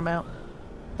things come out.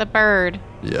 The bird.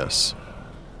 Yes.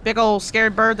 Big old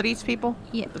scared bird that eats people.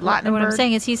 Yeah, The lightning what I'm bird.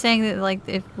 saying is he's saying that like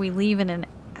if we leave in an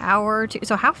hour or two.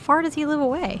 So how far does he live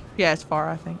away? Yeah, it's far,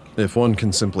 I think. If one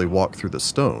can simply walk through the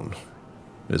stone,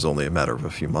 it is only a matter of a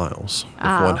few miles. If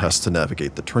Ah, one okay. has to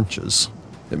navigate the trenches,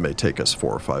 it may take us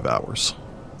 4 or 5 hours.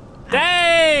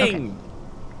 Dang!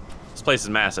 This place is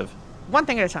massive. One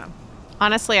thing at a time.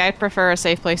 Honestly, I prefer a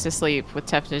safe place to sleep with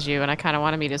Tefnaju, and I kind of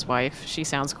want to meet his wife. She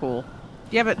sounds cool.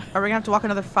 Yeah, but are we gonna have to walk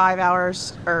another 5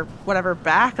 hours or whatever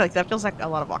back? Like that feels like a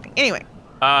lot of walking. Anyway,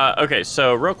 Okay,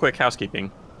 so real quick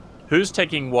housekeeping. Who's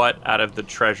taking what out of the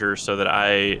treasure so that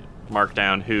I mark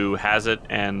down who has it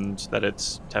and that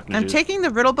it's Tefnaju's? I'm taking the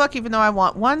riddle book, even though I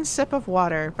want one sip of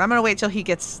water. But I'm gonna wait till he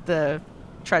gets the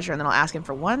treasure, and then I'll ask him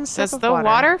for one sip Does of the water.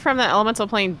 water from the elemental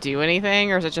plane do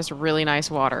anything, or is it just really nice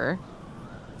water?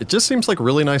 It just seems like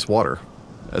really nice water,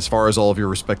 as far as all of your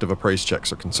respective appraise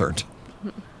checks are concerned.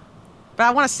 But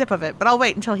I want a sip of it. But I'll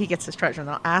wait until he gets his treasure, and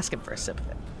then I'll ask him for a sip of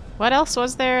it. What else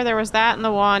was there? There was that and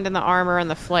the wand and the armor and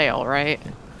the flail, right?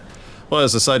 Well,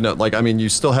 as a side note, you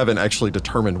still haven't actually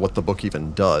determined what the book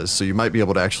even does, so you might be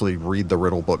able to actually read the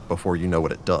riddle book before you know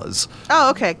what it does. Oh,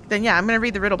 okay. Then yeah, I'm gonna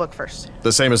read the riddle book first.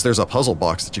 The same as there's a puzzle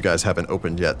box that you guys haven't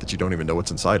opened yet that you don't even know what's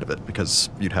inside of it, because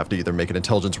you'd have to either make an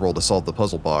intelligence roll to solve the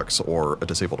puzzle box or a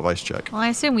disable device check. Well, I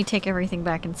assume we take everything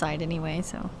back inside anyway.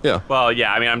 So Yeah. Well,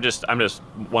 yeah, I mean, I'm just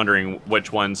wondering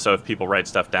which ones, so if people write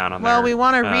stuff down on there. Well, we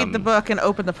want to read the book and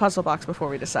open the puzzle box before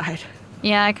we decide.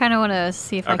 yeah, I kind of want to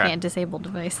see if I Okay. can't disable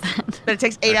device that. But it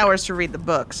takes 8 hours to read the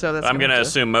book, so that's. I'm gonna going to have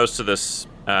assume most of this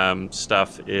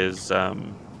stuff is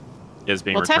being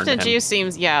Well, returned to him. Tefnaju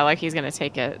seems, like he's going to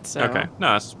take it, so... Okay,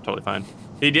 no, that's totally fine.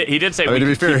 He did say I we mean, to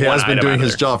be could fair, keep he one has been item doing out of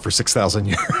his there. job for 6,000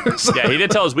 years. Yeah, he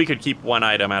did tell us we could keep one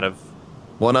item out of.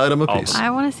 One item All of apiece. them. I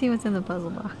want to see what's in the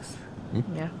puzzle box.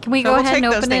 Yeah. Can we So go we'll ahead take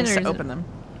and those open it, things or to is it- open them?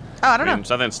 Oh, I don't I know. mean,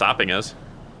 something's stopping us.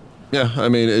 Yeah, I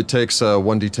mean, it takes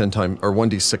 1d10 time or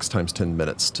 1d6 times 10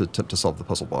 minutes to attempt to solve the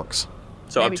puzzle box.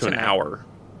 So Maybe up to an tonight. hour.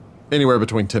 Anywhere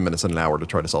between 10 minutes and an hour to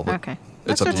try to solve it. Okay. It's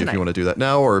Let's up do to you if tonight. you want to do that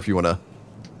now or if you want to.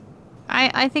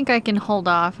 I think I can hold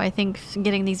off. I think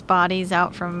getting these bodies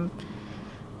out from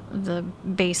the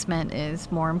basement is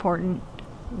more important.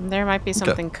 There might be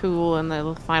something cool in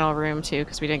the final room, too,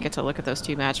 because we didn't get to look at those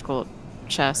 2 magical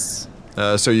chests.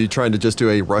 So you trying to just do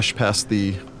a rush past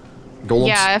the golems?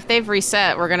 Yeah, if they've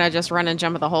reset, we're going to just run and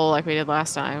jump at the hole like we did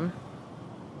last time.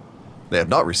 They have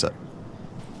not reset.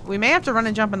 We may have to run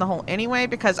and jump in the hole anyway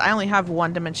because I only have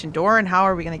one dimension door, and how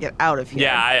are we going to get out of here?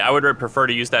 Yeah, I would prefer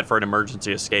to use that for an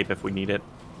emergency escape if we need it.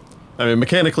 I mean,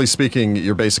 mechanically speaking,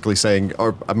 you're basically saying,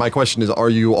 my question is, are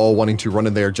you all wanting to run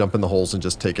in there, jump in the holes, and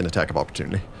just take an attack of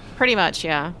opportunity? Pretty much,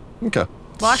 yeah. Okay.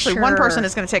 Well, actually, one person Sure.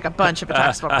 is going to take a bunch of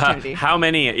attacks of opportunity. How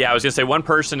many? Yeah, I was going to say one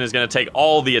person is going to take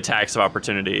all the attacks of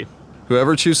opportunity.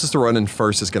 Whoever chooses to run in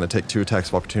first is going to take 2 attacks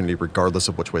of opportunity regardless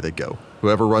of which way they go.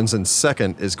 Whoever runs in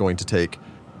second is going to take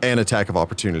an attack of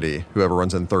opportunity. Whoever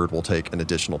runs in third will take an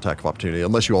additional attack of opportunity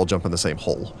unless you all jump in the same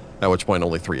hole, at which point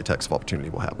only 3 attacks of opportunity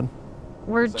will happen.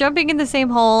 We're jumping in the same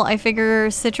hole. I figure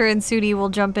Citra and Sudi will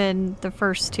jump in the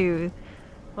first 2.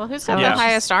 Well, who's got Yeah. the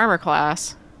highest armor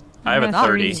class? I have a I'm at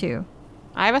 30. 32.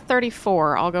 I have a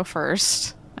 34. I'll go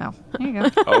first. Oh, there you go.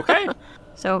 Okay.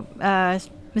 So,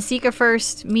 Masika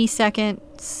first, me second,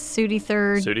 Sudi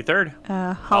third, Sudi third.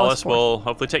 Hollis Hollis fourth. will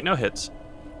hopefully take no hits.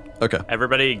 Okay.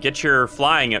 Everybody get your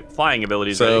flying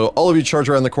abilities So ready. all of you charge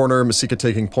around the corner, Masika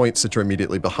taking point, Citra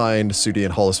immediately behind, Sudi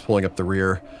and Hollis pulling up the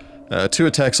rear. 2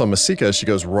 attacks on Masika as she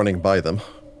goes running by them.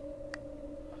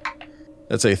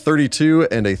 That's a 32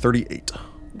 and a 38.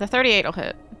 The 38 will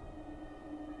hit.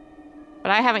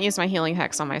 But I haven't used my healing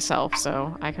hex on myself,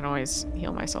 so I can always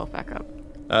heal myself back up.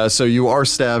 So you are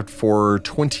stabbed for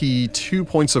 22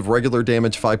 points of regular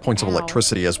damage, 5 points of Ow.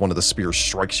 electricity as one of the spears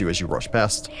strikes you as you rush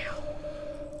past.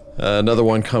 Another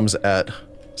one comes at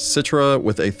Citra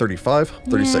with a 36,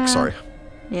 Yeah. sorry.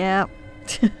 Yeah.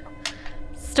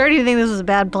 Starting to think this was a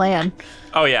bad plan.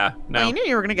 Oh yeah, Well, no. you knew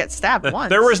you were going to get stabbed once.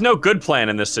 There was no good plan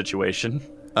in this situation.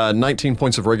 19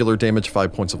 points of regular damage,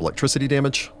 5 points of electricity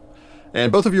damage.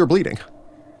 And both of you are bleeding.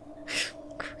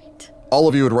 Great. All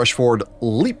of you would rush forward,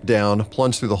 leap down,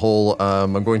 plunge through the hole.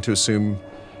 I'm going to assume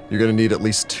you're going to need at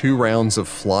least 2 rounds of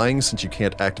flying since you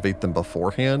can't activate them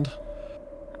beforehand.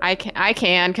 I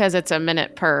can because it's a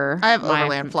minute per. I have my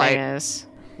overland flight. thing is.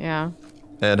 Yeah.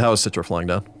 And how is Citra flying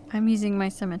down? I'm using my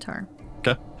scimitar.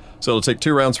 Okay. So it'll take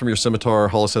 2 rounds from your scimitar.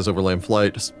 Hollis has overland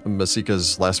flight.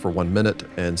 Masika's last for 1 minute.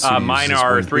 And mine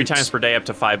are 3 times per day up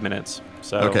to 5 minutes.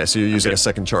 So Okay, so you're using okay. a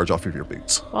second charge off of your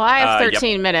boots. Well, I have Yep.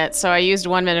 13 minutes, so I used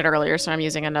 1 minute earlier, so I'm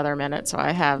using another minute, so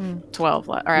I have 12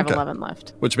 left, or I have Okay. 11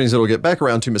 left. Which means it'll get back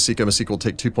around to Masika. Masika will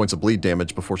take 2 points of bleed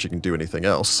damage before she can do anything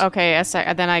else. Okay,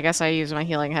 then I guess I use my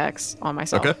healing hex on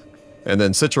myself. Okay. And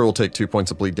then Citra will take 2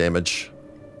 points of bleed damage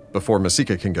before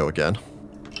Masika can go again.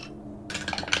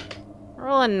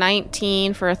 Roll a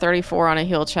 19 for a 34 on a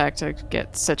heal check to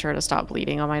get Citra to stop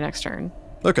bleeding on my next turn.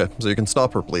 Okay, so you can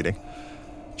stop her bleeding.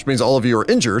 Which means all of you are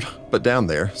injured, but down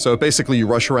there. So basically you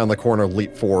rush around the corner,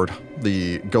 leap forward.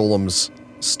 The golems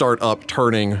start up,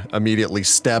 turning, immediately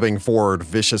stabbing forward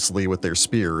viciously with their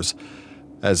spears.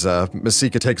 As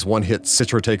Masika takes 1 hit,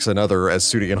 Citra takes another, as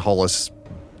Sudi and Hollis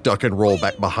duck and roll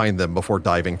back behind them before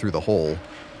diving through the hole.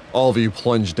 All of you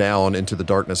plunge down into the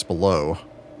darkness below.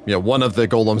 One of the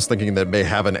golems, thinking that it may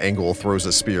have an angle, throws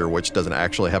a spear, which doesn't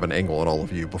actually have an angle on all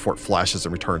of you, before it flashes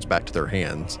and returns back to their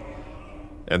hands.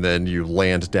 And then you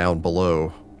land down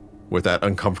below with that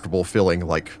uncomfortable feeling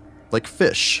like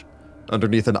fish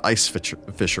underneath an ice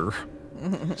fissure,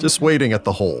 just waiting at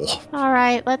the hole. All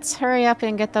right, let's hurry up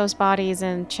and get those bodies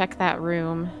and check that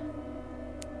room.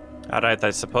 All right, I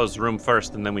suppose room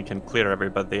first, and then we can clear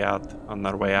everybody out on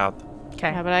their way out. Okay.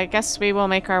 Yeah, but I guess we will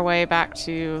make our way back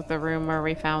to the room where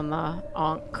we found the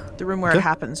Ankh. The room where Okay. it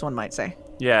happens, one might say.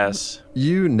 Yes.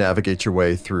 You navigate your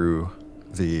way through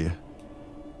the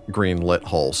green lit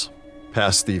halls,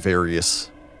 past the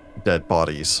various dead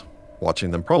bodies,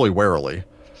 watching them probably warily,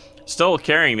 Still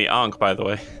carrying the Ankh, by the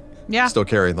way. Yeah. still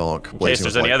carrying the Ankh. In case blazing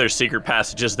there's with any light. other secret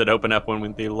passages that open up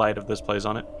when the light of this plays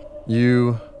on it.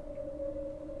 You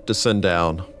descend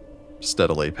down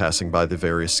steadily, passing by the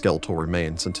various skeletal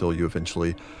remains until you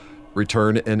eventually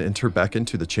return and enter back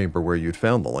into the chamber where you'd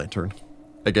found the lantern.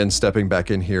 Again, stepping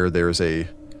back in here, there's a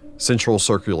central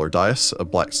circular dais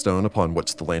of black stone upon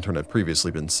which the lantern had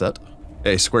previously been set.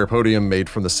 A square podium made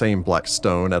from the same black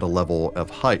stone at a level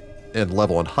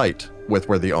in height with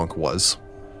where the Ankh was.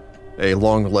 A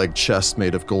long-legged chest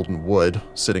made of golden wood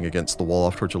sitting against the wall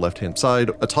off towards your left-hand side,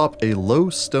 atop a low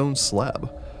stone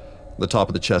slab. The top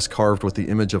of the chest carved with the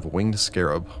image of a winged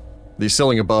scarab. The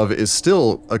ceiling above is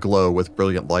still aglow with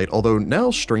brilliant light, although now,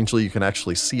 strangely, you can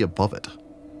actually see above it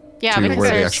Yeah, to because where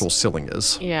the there's- actual ceiling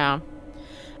is. Yeah.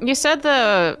 You said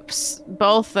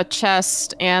both the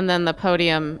chest and then the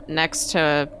podium next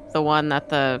to the one that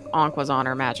the Ankh was on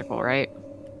are magical, right?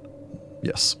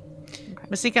 Yes.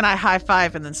 Masika and I high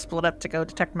five and then split up to go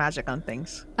detect magic on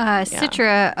things.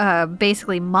 Citra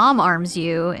basically mom arms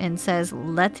you and says,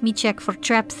 "Let me check for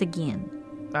traps again."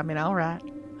 I mean, all right.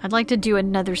 I'd like to do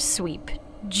another sweep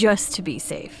just to be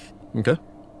safe. Okay.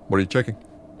 What are you checking?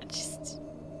 Just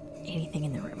anything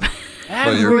in the room.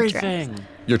 Well, you're- Everything.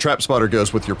 Your trap spotter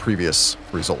goes with your previous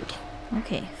result.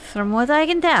 Okay, from what I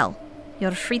can tell,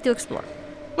 you're free to explore.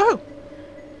 Woohoo!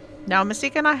 Now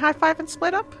Masika and I high five and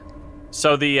split up?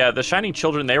 So the Shining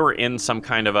Children, they were in some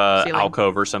kind of a Ceiling.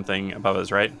 alcove or something above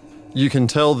us, right? You can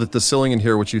tell that the ceiling in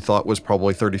here, which you thought was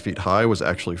probably 30 feet high, was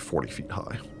actually 40 feet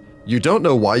high. You don't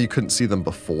know why you couldn't see them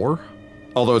before,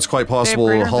 although it's quite possible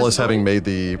greater Hollis having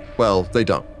visibility? made well, they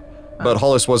don't. But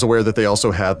Hollis was aware that they also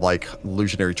had like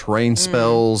illusionary terrain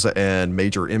spells and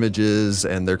major images,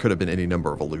 and there could have been any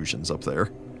number of illusions up there.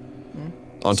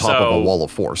 On top of a So- wall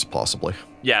of force, possibly.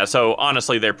 Yeah, so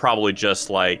honestly, they're probably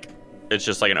just like, it's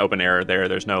just like an open air there.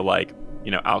 There's no like,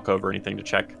 alcove or anything to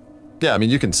check. Yeah, I mean,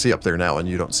 you can see up there now, and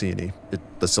you don't see any.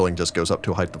 The ceiling just goes up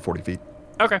to a height of 40 feet.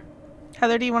 Okay.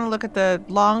 Heather, do you want to look at the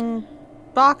long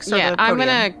box or Yeah, the I'm podium?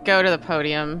 gonna go to the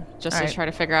podium just to Alright. try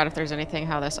to figure out if there's anything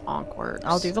how this Ankh works.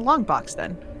 I'll do the long box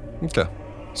then. Okay.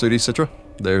 Sudi, Citra,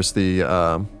 there's the.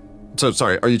 So,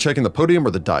 sorry, are you checking the podium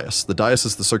or the dais? The dais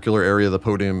is the circular area, the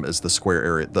podium is the square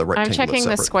area, the rectangle. I'm that's checking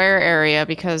the separate. square area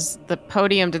because the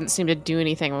podium didn't seem to do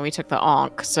anything when we took the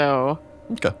Ankh, so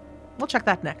Okay. We'll check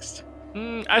that next.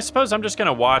 I suppose I'm just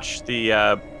gonna watch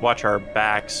watch our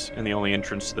backs in the only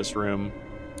entrance to this room.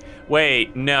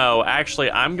 Wait, no, actually,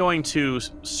 I'm going to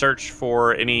search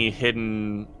for any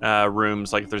hidden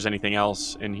rooms, like if there's anything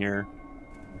else in here.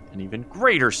 An even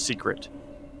greater secret.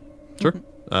 Sure.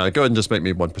 Go ahead and just make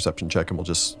me one perception check, and we'll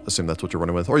just assume that's what you're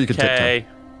running with. Or you can take Okay.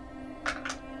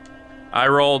 I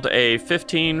rolled a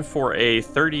 15 for a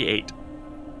 38. time.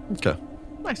 Okay.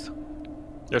 Nice.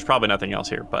 There's probably nothing else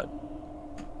here, but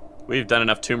we've done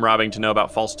enough tomb robbing to know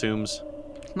about false tombs.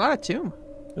 Not a tomb.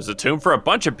 There's a tomb for a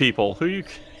bunch of people. Who you?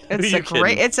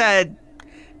 It's a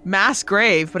mass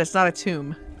grave, but it's not a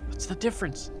tomb. What's the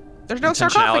difference? There's no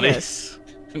Intentionality. sarcophagus.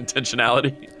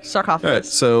 Intentionality. Sarcophagus. All right,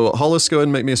 so Hollis, go ahead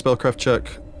and make me a spellcraft check.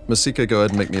 Masika, go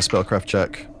ahead and make me a spellcraft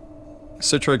check.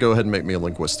 Citra, go ahead and make me a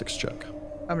linguistics check.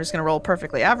 I'm just gonna roll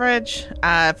perfectly average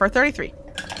for 33.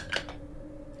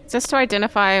 Is this to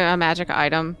identify a magic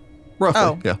item? Roughly,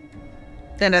 Oh. yeah.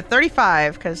 Then a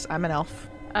 35 because I'm an elf.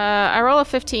 I roll a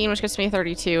 15, which gets me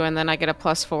 32, and then I get a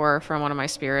 +4 from one of my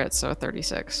spirits, so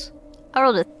 36. I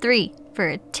rolled a 3 for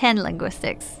a 10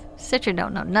 linguistics. Citra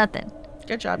don't know nothing.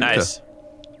 Good job. Nice.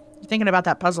 You're thinking about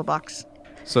that puzzle box.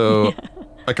 So,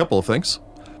 a couple of things.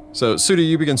 So, Sudi,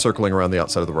 you begin circling around the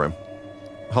outside of the room.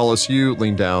 Hollis, you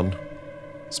lean down,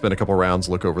 spin a couple rounds,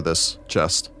 look over this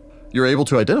chest. You're able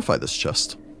to identify this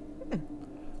chest.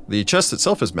 The chest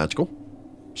itself is magical.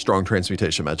 Strong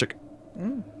transmutation magic.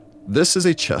 This is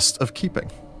a chest of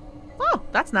keeping. Oh,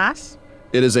 that's nice.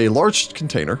 It is a large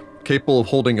container capable of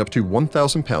holding up to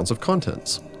 1,000 pounds of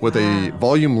contents, with a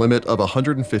volume limit of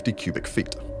 150 cubic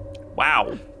feet.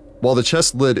 Wow. While the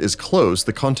chest lid is closed,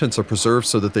 the contents are preserved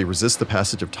so that they resist the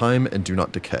passage of time and do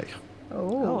not decay.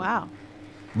 Oh, wow.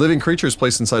 Living creatures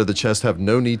placed inside of the chest have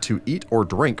no need to eat or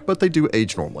drink, but they do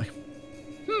age normally.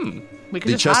 We could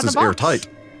The just chest hide is the box. airtight.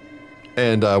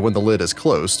 And when the lid is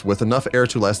closed, with enough air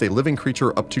to last a living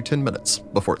creature up to 10 minutes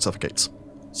before it suffocates.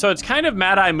 So it's kind of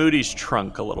Mad Eye Moody's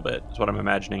trunk a little bit, is what I'm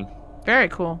imagining. Very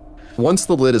cool. Once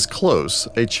the lid is closed,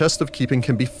 a chest of keeping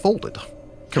can be folded,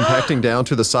 compacting down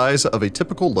to the size of a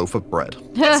typical loaf of bread.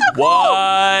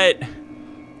 What?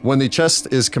 When the chest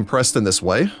is compressed in this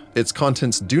way, its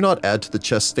contents do not add to the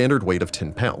chest's standard weight of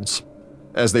 10 pounds,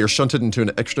 as they are shunted into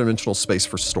an extra-dimensional space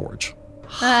for storage.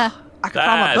 I could put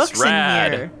all my That's books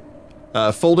rad. in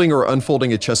here. Folding or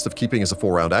unfolding a chest of keeping is a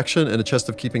 4-round action, and a chest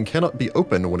of keeping cannot be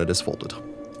opened when it is folded.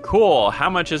 Cool. How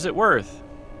much is it worth?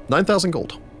 9,000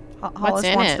 gold. Hollis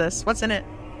in wants it? this. What's in it?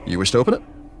 You wish to open it?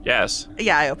 Yes.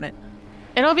 Yeah, I open it.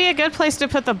 It'll be a good place to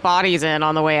put the bodies in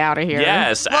on the way out of here.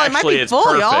 Yes, Well, actually, it might be it's full,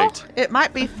 perfect. y'all. It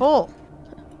might be full.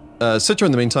 Citra,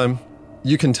 in the meantime,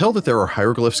 you can tell that there are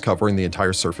hieroglyphs covering the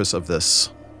entire surface of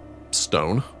this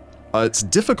stone. It's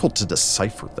difficult to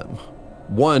decipher them.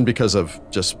 One, because of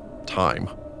just time,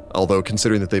 although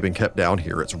considering that they've been kept down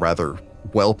here, it's rather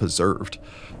well preserved.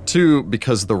 Two,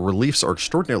 because the reliefs are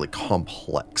extraordinarily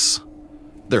complex.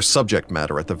 Their subject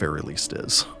matter, at the very least,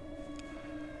 is.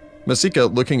 Masika,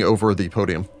 looking over the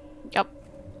podium. Yep.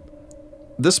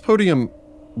 This podium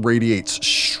radiates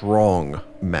strong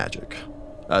magic,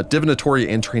 divinatory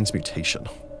and transmutation.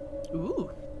 Ooh.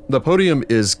 The podium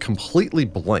is completely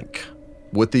blank,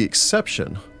 with the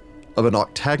exception of an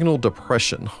octagonal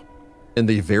depression in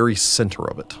the very center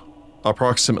of it,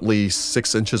 approximately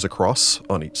 6 inches across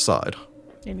on each side.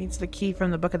 It needs the key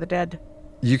from the Book of the Dead.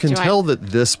 You can Do I- tell that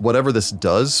this, whatever this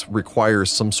does,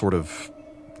 requires some sort of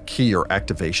key or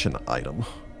activation item.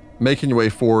 Making your way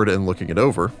forward and looking it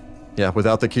over, yeah,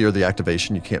 without the key or the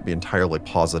activation, you can't be entirely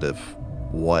positive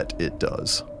what it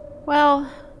does.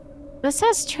 Well, this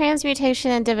says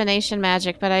transmutation and divination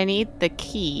magic, but I need the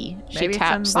key. She Maybe it's in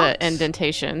taps the the box.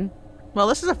 indentation. Well,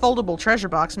 this is a foldable treasure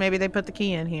box. Maybe they put the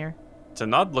key in here. It's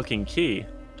an odd-looking key.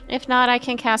 If not, I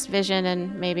can cast vision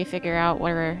and maybe figure out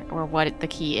where or what the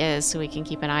key is so we can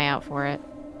keep an eye out for it.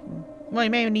 Well, you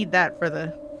may need that for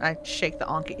the... I shake the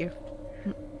onk at you.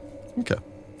 Okay.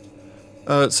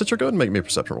 Citra, go ahead and make me a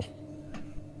perception roll.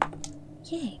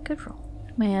 Yay, good roll.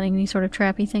 Am I adding any sort of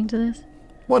trappy thing to this?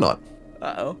 Why not?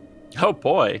 Uh-oh. Oh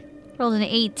boy. Rolled an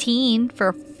 18 for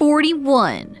a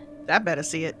 41. That better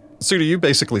see it. Sudi, you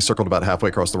basically circled about halfway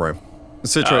across the room.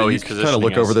 Citra, Oh, you he's kind of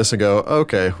look positioning over us. this and go,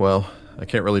 okay, well, I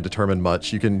can't really determine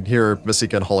much. You can hear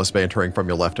Masika and Hollis bantering from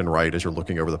your left and right as you're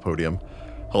looking over the podium.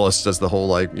 Hollis does the whole,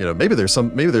 like, maybe there's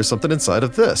something inside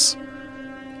of this.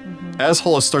 As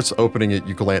Hollis starts opening it,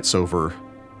 you glance over,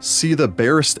 see the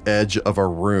barest edge of a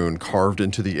rune carved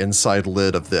into the inside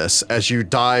lid of this. As you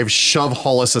dive, shove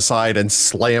Hollis aside and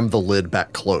slam the lid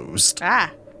back closed.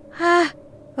 Ah.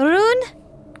 Rune?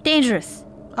 Dangerous.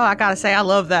 Oh, I gotta say, I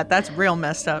love that. That's real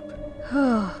messed up.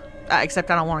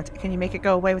 Except I don't want it to. Can you make it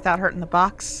go away without hurting the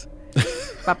box?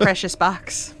 My precious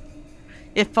box.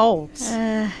 It folds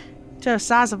to the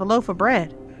size of a loaf of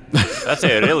bread. That's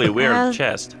a really weird Well-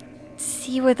 chest.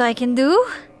 See what I can do?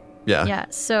 Yeah. Yeah,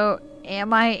 so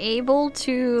am I able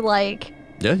to, like...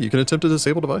 Yeah, you can attempt a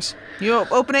disable device. You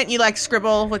open it and you like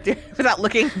scribble with your, without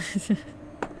looking.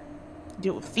 Do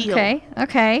it with feel.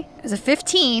 Okay. It was a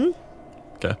 15,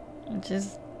 Okay. which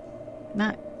is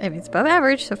not... I mean, it's above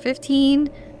average, so 15.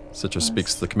 Citra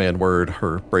speaks the command word.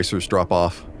 Her bracers drop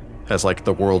off. Has like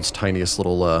the world's tiniest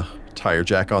little tire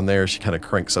jack on there. She kind of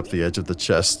cranks up the edge of the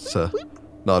chest to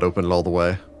not open it all the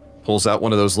way. Pulls out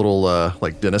one of those little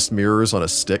like dentist mirrors on a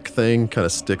stick thing. Kind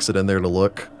of sticks it in there to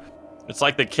look. It's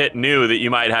like the kit knew that you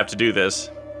might have to do this.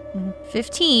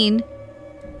 15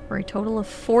 for a total of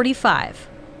 45.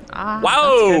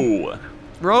 Whoa!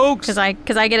 Rogues.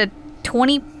 Because I get a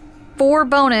 24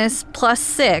 bonus plus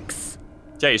 6.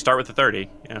 Yeah, you start with the 30.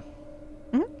 Yeah.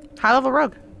 High level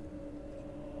rogue.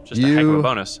 Just a heck of a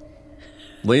bonus.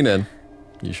 Lean in.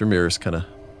 Use your mirrors, kind of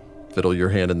fiddle your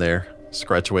hand in there.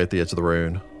 Scratch away at the edge of the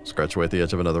rune. Scratch away at the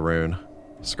edge of another rune.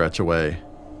 Scratch away.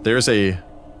 There's a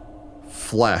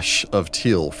flash of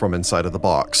teal from inside of the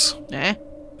box. Eh.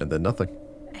 And then nothing.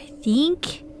 I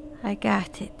think I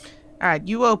got it. All right,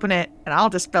 you open it, and I'll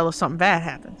dispel if something bad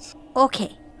happens.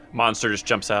 Okay. Monster just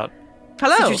jumps out.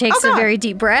 Hello. Citra takes a God. very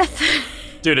deep breath.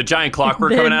 Dude, a giant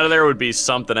clockwork coming out of there would be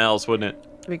something else, wouldn't it?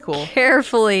 That'd be cool.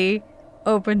 Carefully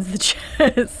opens the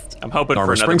chest. I'm hoping Narmer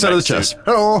for another springs out of the mech chest. suit.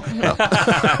 Hello. No.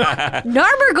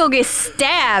 Narmer go get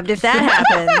stabbed if that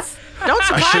happens. Don't I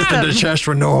surprise shifted them. the chest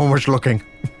when no one was looking.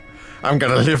 I'm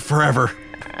gonna live forever.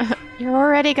 You're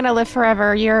already gonna live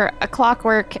forever. You're a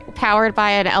clockwork powered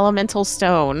by an elemental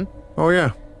stone. Oh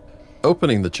yeah.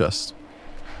 Opening the chest.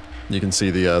 You can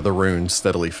see the rune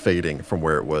steadily fading from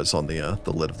where it was on the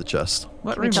lid of the chest.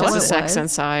 What Can we room tell was us it? it Sex was?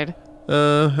 inside.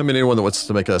 I mean, anyone that wants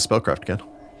to make a spellcraft can.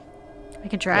 I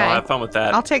can I'll try. have fun with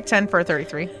that. I'll take 10 for a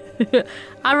 33.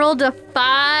 I rolled a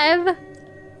 5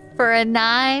 for a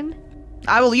 9.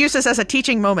 I will use this as a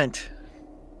teaching moment.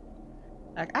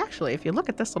 Actually, if you look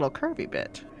at this little curvy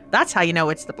bit, that's how you know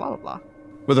it's the blah, blah, blah.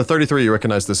 With a 33, you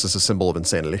recognize this as a symbol of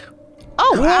insanity.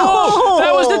 Oh, wow. Oh,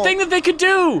 that was the thing that they could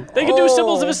do. They could do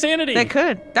symbols of insanity. They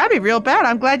could. That'd be real bad.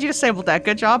 I'm glad you disabled that.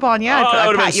 Good job on you. Oh, that I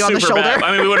would have pat been you on the super shoulder. bad.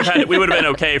 I mean, we would have been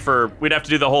okay for. We'd have to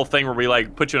do the whole thing where we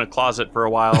like put you in a closet for a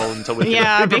while until we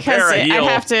Yeah, could because prepare a I'd heal.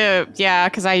 have to. Yeah,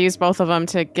 because I use both of them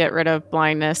to get rid of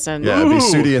blindness and. Yeah, it'd be Ooh.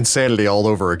 Sudi insanity all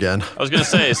over again. I was gonna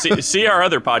say, see our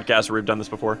other podcasts where we've done this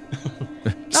before.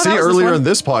 See that was this earlier one. in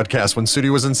this podcast when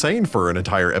Sudi was insane for an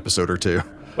entire episode or two.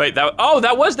 Wait, that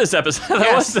was this episode.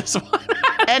 That was this one.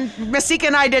 And Masika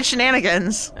and I did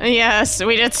shenanigans. Yes,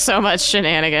 we did so much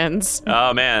shenanigans.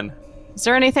 Oh man. Is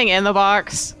there anything in the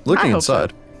box? Looking hope so.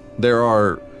 inside, there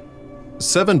are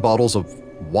 7 bottles of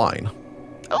wine.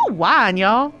 Oh, wine,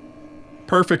 y'all.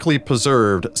 Perfectly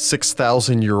preserved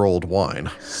 6,000-year-old wine.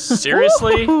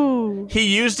 Seriously? Ooh.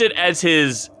 He used it as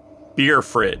his beer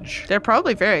fridge. They're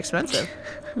probably very expensive.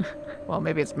 Well,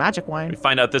 maybe it's magic We wine.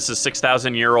 find out this is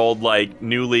 6,000-year-old, like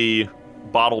newly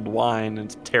bottled wine.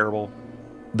 And it's terrible.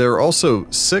 There are also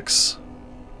 6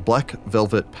 black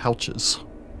velvet pouches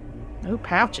No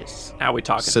pouches. How are we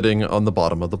talking? sitting on the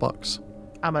bottom of the box.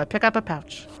 I'm going to pick up a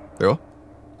pouch. There you go.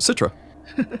 Citra,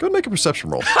 go and make a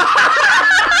perception roll.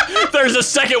 There's a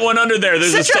second one under there.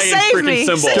 There's a Citra, second save freaking me.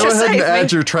 symbol. Citra, Go ahead and save me.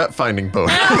 add your trap finding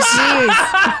bonus.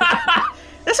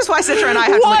 This is why Citra and I have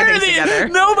to look Why at are things they? together.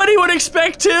 Nobody would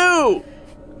expect two.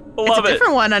 It's Love a it.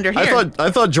 different one under here.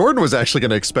 I thought Jordan was actually going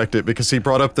to expect it because he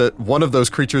brought up that one of those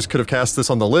creatures could have cast this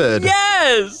on the lid.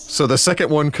 Yes. So the second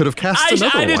one could have cast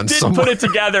another I one just didn't somewhere. put it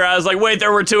together. I was like, wait,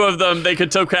 there were 2 of them. They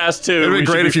could cast 2. It would We be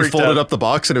should great be if you freaked folded out. up the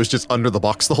box and it was just under the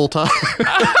box the whole time.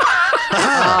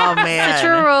 Oh, man.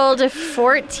 Citra rolled a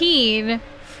 14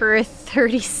 for a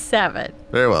 37.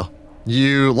 Very well.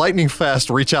 You lightning fast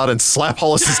reach out and slap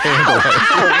Hollis's hand away.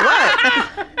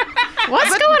 What?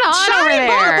 What's going on over Shiny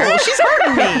there? bauble. She's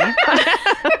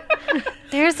hurting me.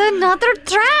 There's another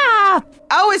trap.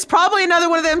 Oh, it's probably another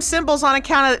one of them symbols on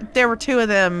account of there were 2 of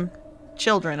them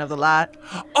children of the light.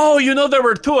 Oh, there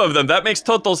were 2 of them. That makes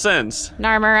total sense.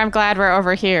 Narmer, I'm glad we're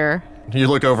over here. You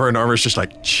look over and Armor's just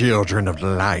like, children of the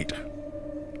light.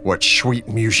 What sweet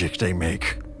music they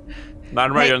make.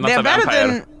 Not Hey, you're not they're a better vampire.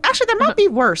 than. Actually, they might be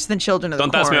worse than Children of the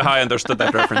Don't Corn. ask me how I understood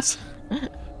that reference.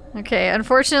 Okay,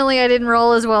 unfortunately, I didn't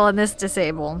roll as well on this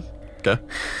disable. Okay.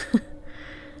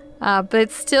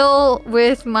 But still,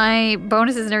 with my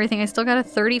bonuses and everything, I still got a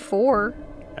 34.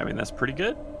 I mean, that's pretty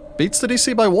good. Beats the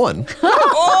DC by 1.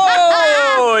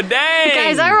 Oh, dang!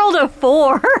 Guys, I rolled a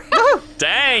 4.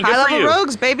 Dang, good High for level you.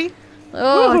 rogues, baby.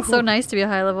 Oh, it's so nice to be a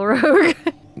high level rogue.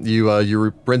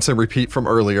 You rinse and repeat from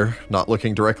earlier, not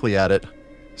looking directly at it,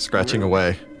 scratching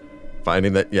away,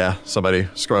 finding that, yeah, somebody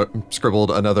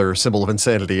scribbled another symbol of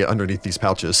insanity underneath these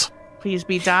pouches. Please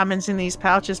be diamonds in these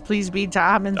pouches. Please be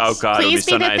diamonds. Oh god, Please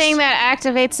it'll be be so the nice. thing that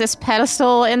activates this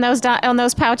pedestal in those on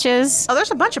those pouches. Oh, there's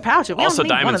a bunch of pouches. We Also,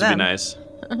 only need one of diamonds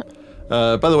would be them.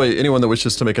 nice. By the way, anyone that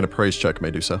wishes to make an appraise check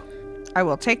may do so. I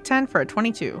will take 10 for a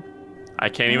 22. I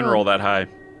can't even roll that high.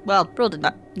 Well, Rolled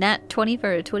a nat 20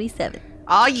 for a 27.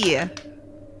 oh yeah.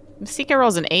 Masika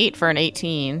rolls an 8 for an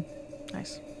 18.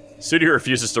 Nice. Sudi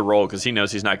refuses to roll because he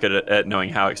knows he's not good at knowing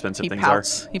how expensive He things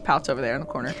pouts. He pouts over there in the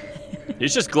corner. are.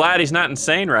 He's just glad he's not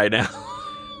insane right now.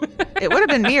 It would have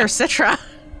been me or Citra.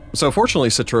 So fortunately,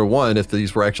 Citra won. If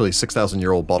these were actually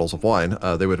 6,000-year-old bottles of wine,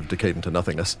 they would have decayed into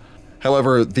nothingness.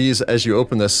 However, these, as you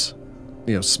open this,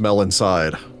 smell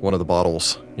inside one of the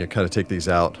bottles. You kind of take these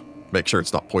out, make sure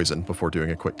it's not poison before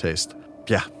doing a quick taste.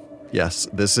 Yeah, yes,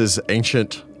 this is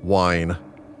ancient wine,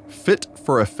 fit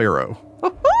for a pharaoh.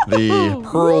 The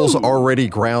pearls already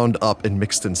ground up and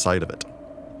mixed inside of it.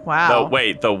 Wow.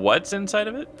 Wait, the what's inside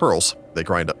of it? Pearls. They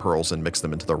grind up pearls and mix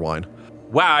them into their wine.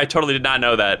 Wow, I totally did not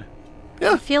know that.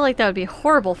 I feel like that would be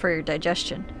horrible for your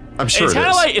digestion. I'm sure It's it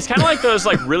is. it's kind of like those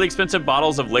like really expensive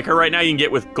bottles of liquor right now you can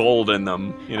get with gold in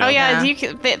them. You know? Oh yeah,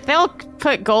 Yeah. they'll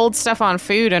put gold stuff on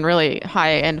food in really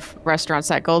high-end restaurants.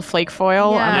 That gold flake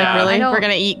foil. Yeah, I'm like, I really? don't- We're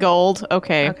gonna eat gold?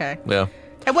 Okay. Okay. Yeah.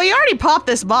 And well, you already popped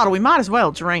this bottle. We might as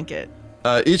well drink it.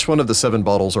 Each one of the 7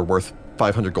 bottles are worth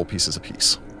 500 gold pieces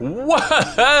apiece.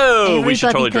 Whoa! We should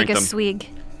Everybody totally take drink a them. swig.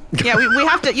 Yeah, we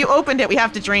have to. You opened it. We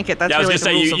have to drink it. That's Yeah, I was really gonna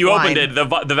say the rules of you opened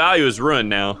wine. it. The value is ruined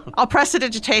now. I'll press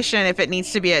prestidigitation if it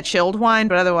needs to be a chilled wine,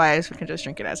 but otherwise we can just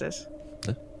drink it as is.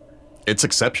 It's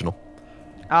exceptional.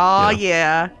 Oh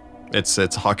yeah. It's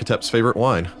Hakatep's favorite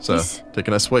wine, so This- take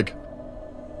a nice swig.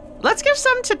 Let's give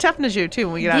some to Tefnaju too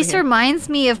when we get out of This here. reminds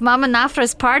me of Mama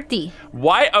Nafra's party.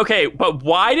 Why? Okay, but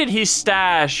why did he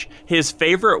stash his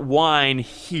favorite wine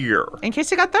here? In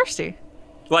case you got thirsty.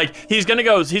 Like he's gonna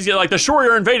like the shore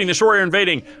you're invading. The shore you're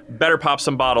invading. Better pop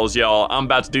some bottles, y'all. I'm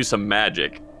about to do some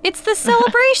magic. It's the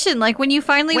celebration, like when you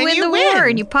finally When win you the win. war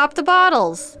and you pop the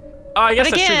bottles. Oh, I guess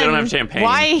But that's true. They don't again, have champagne.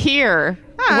 why here?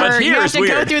 What's Where here you have is to go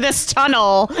weird. through this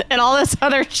tunnel and all this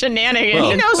other shenanigans.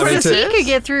 Well, He knows I where mean, this to- You is. could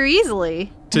get through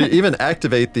easily. To even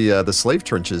activate the slave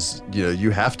trenches, you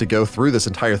have to go through this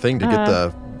entire thing to get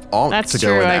the Ankh that's to go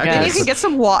true, and I activate. And guess. you can get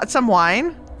some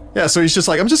wine. Yeah, so he's just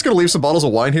like, I'm just going to leave some bottles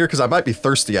of wine here because I might be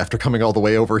thirsty after coming all the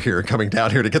way over here and coming down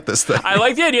here to get this thing. I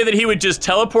like the idea that he would just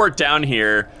teleport down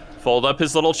here, fold up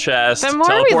his little chest, The more we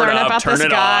teleport learn up, about turn this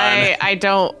it guy, on. I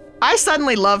don't. I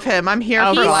suddenly love him. I'm here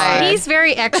Oh, for God. life. He's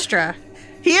very extra.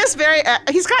 He is very.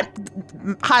 He's got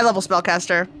high level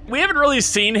spellcaster. We haven't really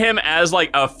seen him as like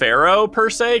a pharaoh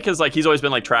per se, because like he's always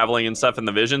been like traveling and stuff in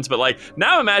the visions. But like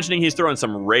now, I'm imagining he's throwing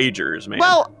some ragers, man.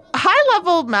 Well, high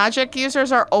level magic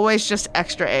users are always just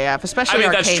extra AF, I especially mean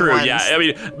arcane that's true. ones. Yeah, I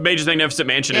mean Mage's Magnificent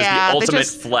Mansion Yeah, is they the ultimate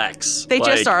just- flex. They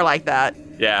just Like, are like that.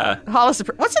 Yeah. What's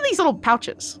in these little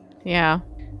pouches? Yeah.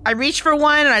 I reach for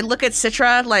one and I look at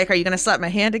Citra like, are you gonna slap my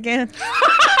hand again?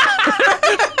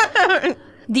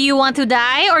 Do you want to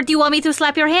die or do you want me to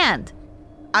slap your hand?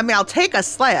 I mean, I'll take a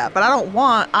slap, but I don't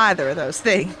want either of those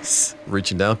things.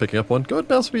 Reaching down, picking up one. Go ahead and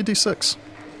bounce me a d6.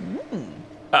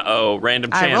 Uh-oh,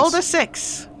 random chance. I rolled a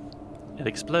 6. It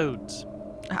explodes.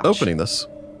 Ouch. Opening this,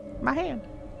 My hand.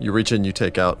 you reach in, you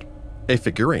take out a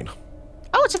figurine.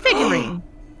 Oh, it's a figurine.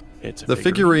 It's a The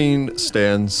figurine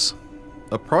stands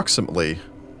approximately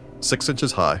 6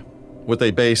 inches high, with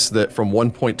a base that from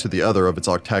one point to the other of its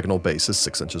octagonal base is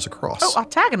 6 inches across. Oh,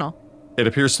 octagonal. It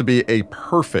appears to be a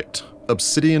perfect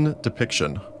obsidian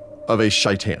depiction of a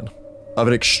Shaitan, of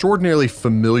an extraordinarily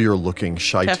familiar looking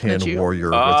Shaitan Tefnaju. warrior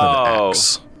with Oh. an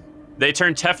axe. They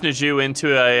turned Tefnaju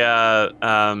into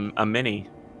a mini.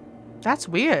 That's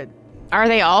weird. Are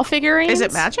they all figurines? Is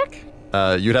it magic?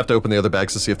 You'd have to open the other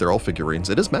bags to see if they're all figurines.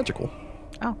 It is magical.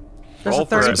 Oh. There's Roll a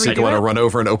for it. 33 So you to want to it. run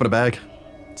over and open a bag?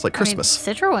 It's like I mean, Christmas.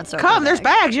 Citra wants to Come, open there's a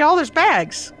bag. bags, y'all. There's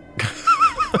bags.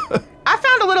 I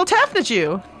found a little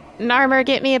Tefnaju. Narmer,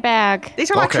 get me a bag.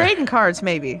 These are like Okay. trading cards,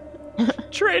 maybe.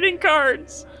 Trading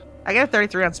cards. I got a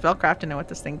 33 on spellcraft to know what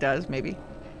this thing does, maybe.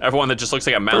 Everyone that just looks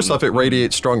like a mountain. First off, it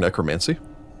radiates strong necromancy.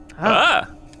 Ah.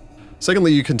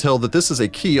 Secondly, you can tell that this is a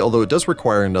key, although it does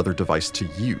require another device to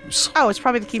use. Oh, it's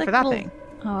probably the key It's for like that little- thing.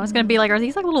 Oh, I was gonna be like, are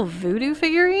these like little voodoo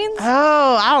figurines?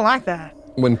 Oh, I don't like that.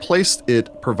 When placed, it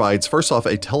provides, first off,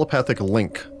 a telepathic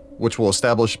link, which will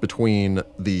establish between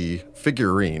the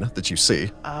figurine that you see,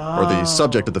 or the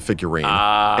subject of the figurine,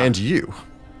 and you.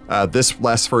 This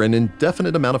lasts for an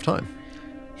indefinite amount of time.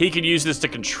 He could use this to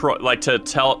control, like to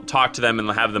talk to them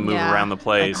and have them move Yeah. around the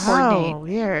place. Coordinate. Oh,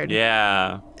 weird.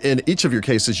 Yeah. In each of your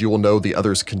cases, you will know the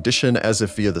other's condition as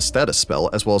if via the status spell,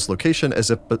 as well as location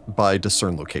as if by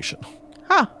discern location.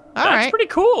 Huh. All That's right. pretty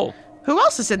cool. Who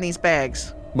else is in these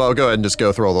bags? Well, go ahead and just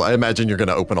go through all the... I imagine you're going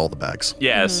to open all the bags.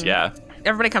 Yes, yeah.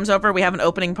 Everybody comes over. We have an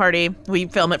opening party. We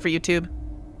film it for YouTube.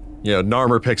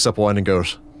 Narmer picks up one and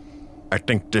goes, I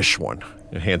think this one,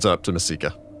 and hands it up to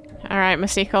Masika. All right,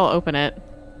 Masika will open it.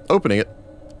 Opening it,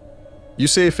 you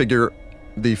see a figure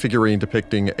the figurine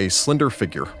depicting a slender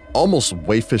figure, almost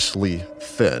waifishly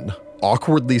thin,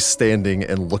 awkwardly standing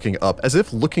and looking up, as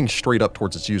if looking straight up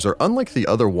towards its user. Unlike the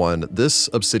other one, this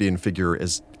obsidian figure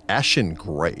is ashen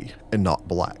gray and not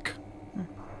black.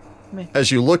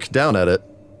 As you look down at it,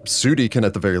 Sudi can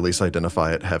at the very least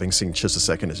identify it, having seen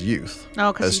Chisisek in his youth.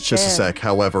 Oh, 'cause as he's dead. Chisisek,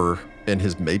 however, in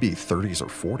his maybe 30s or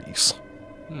 40s.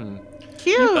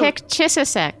 Cute. Pick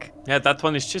Chisisek. Yeah, that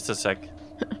one is just a sec.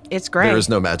 It's great. There is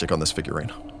no magic on this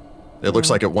figurine. It looks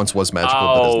like it once was magical,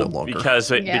 but is no longer.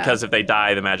 because if they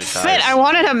die, the magic dies. But I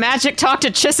wanted a magic talk to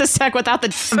Chisisek without the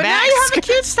But now you have mask. a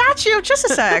cute statue of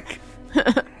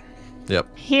Chisisek. Yep.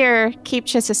 Here, keep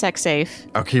Chisisek safe.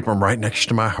 I'll keep him right next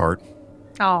to my heart.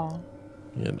 Oh.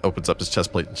 And opens up his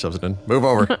chest plate and shoves it in. Move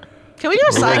over. Can we do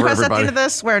a side over, quest at the everybody. end of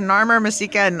this where Narmer,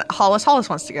 Masika, and Hollis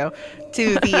wants to go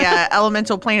to the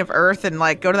elemental plane of Earth and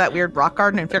like go to that weird rock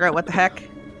garden and figure out what the heck?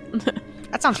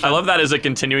 That sounds I fun. love that as a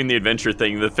continuing the adventure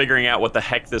thing, the figuring out what the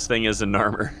heck this thing is in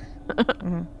armor.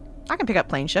 I can pick up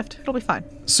plane shift. It'll be fine.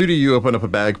 Sudi, you open up a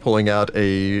bag, pulling out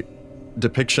a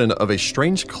depiction of a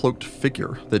strange cloaked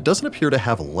figure that doesn't appear to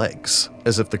have legs,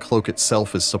 as if the cloak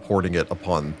itself is supporting it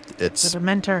upon its The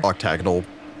Dementor. octagonal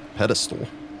pedestal.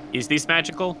 Is this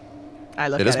magical? I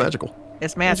look It at is it. magical.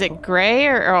 It's Is magical. it gray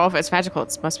or if it's magical,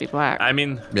 it must be black. I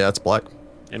mean, Yeah, it's black.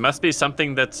 it must be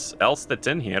something that's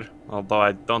in here, although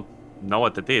I don't know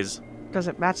what it is. Does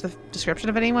it match the description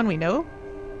of anyone we know?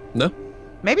 No?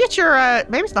 Maybe it's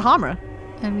maybe it's the Hamra.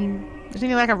 I mean, Isn't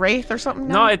he like a wraith or something?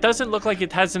 No, it doesn't look like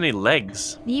it has any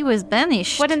legs. he was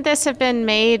banished. Wouldn't this have been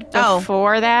made Oh.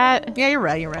 before that? Yeah, you're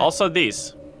right. Also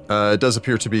these. It does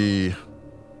appear to be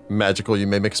magical. You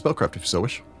may make a spellcraft if you so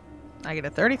wish. I get a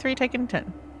 33 taken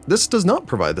 10. This does not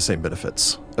provide the same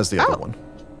benefits as the other Oh. one.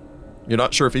 You're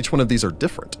not sure if each one of these are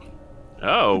different.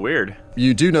 Oh, weird.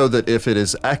 You do know that if it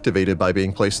is activated by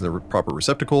being placed in the proper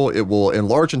receptacle, it will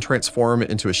enlarge and transform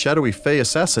into a shadowy fey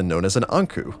assassin known as an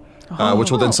Anku,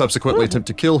 which will then subsequently attempt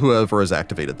to kill whoever has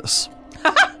activated this.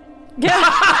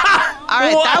 All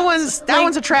right, What? that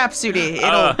one's a trap, Sudi.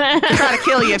 It'll try to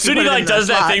kill you if you Sudi put it like in the does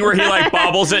that slot. thing where he like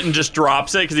bobbles it and just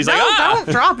drops it because he's No, like, ah! don't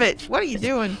drop it. What are you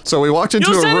doing? So we walked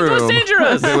into You a said it was room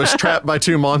dangerous! that was trapped by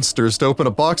two monsters to open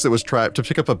a box that was trapped, to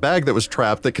pick up a bag that was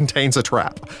trapped that contains a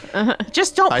trap.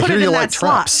 Just don't I put hear it you in like that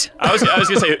slot. traps. I was gonna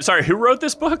say, sorry, who wrote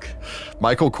this book?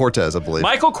 Michael Cortez, I believe.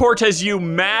 Michael Cortez, you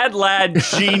mad lad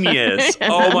genius.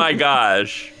 Oh my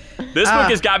gosh. This book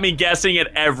has got me guessing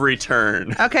at every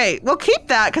turn. Okay, we'll keep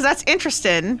that because that's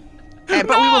interesting. But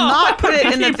we will not put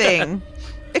it in the thing.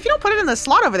 If you don't put it in the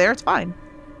slot over there, it's fine.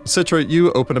 Citra,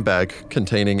 you open a bag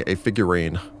containing a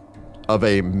figurine of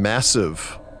a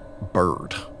massive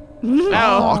bird. Oh.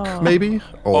 Hawk, maybe?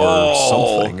 Or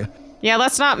Oh. something. Yeah,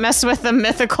 let's not mess with the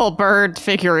mythical bird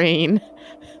figurine.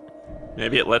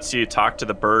 Maybe it lets you talk to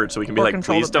the bird so we can be Or like,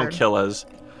 control please the don't bird. kill us.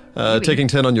 Taking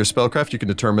 10 on your spellcraft, you can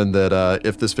determine that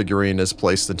if this figurine is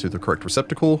placed into the correct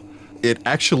receptacle, it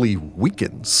actually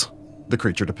weakens the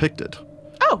creature depicted,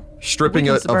 Oh, stripping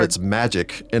weakens it the of bird. its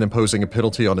magic and imposing a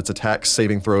penalty on its attacks,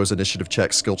 saving throws, initiative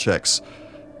checks, skill checks,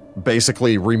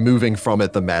 basically removing from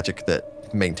it the magic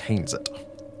that maintains it.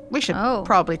 we should Oh.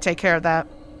 probably take care of that.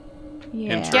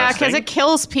 Yeah. Yeah, because Interesting. it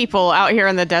kills people out here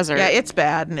in the desert. Yeah, it's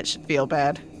bad and it should feel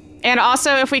bad. And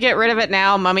also, if we get rid of it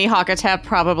now, Mummy Hakatep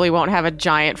probably won't have a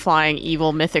giant flying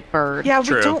evil mythic bird. Yeah,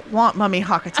 True. we don't want Mummy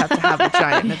Hakatep to have a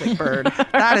giant mythic bird.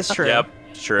 That is true. Yep,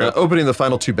 true. Opening the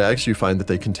final two bags, you find that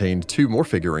they contained two more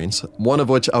figurines, one of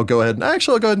which I'll go ahead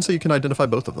and say you can identify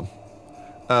both of them.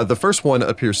 The first one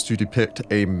appears to depict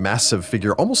a massive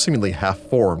figure, almost seemingly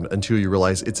half-formed, until you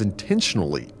realize it's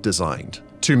intentionally designed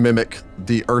to mimic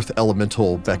the earth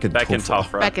elemental Beckentofra.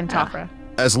 Beckentofra. Beck and Tofra.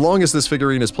 As long as this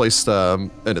figurine is placed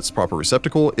in its proper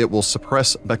receptacle, it will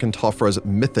suppress Beckentofra's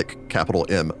mythic, capital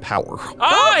M, power.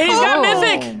 Oh, he's got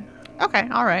mythic! Okay,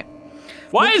 all right.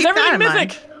 Why We'll is keep that everything in mind.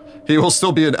 mythic? He will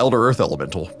still be an Elder Earth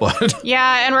elemental, but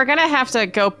Yeah, and we're gonna have to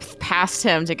go past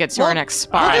him to get to Well, our next All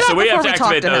spot. right, that so we have before to we talk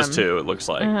activate to those him. two, it looks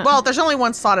like. Well, there's only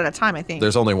one slot at a time, I think.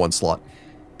 there's only one slot.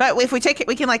 But if we take it,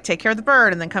 we can like take care of the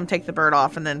bird and then come take the bird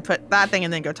off and then put that thing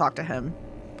and then go talk to him.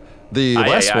 The Aye,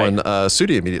 last aye, aye. one,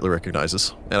 Sudi immediately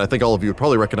recognizes, and I think all of you would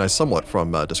probably recognize somewhat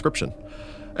from description,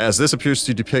 as this appears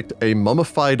to depict a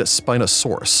mummified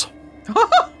Spinosaurus,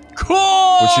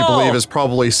 Cool! which you believe is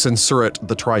probably Censuret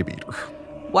the Tribeater.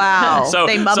 Wow. So,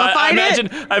 they so mummified I imagine,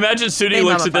 it? I imagine Sudi They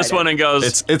looks at this mummified one and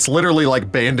goes, It's literally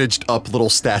like bandaged up little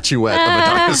statuette of a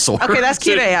dinosaur. Okay, that's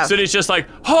cute AF. Sudi's just like,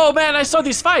 oh man, I saw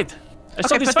this fight. I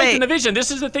saw Okay, this but fight they- in the vision.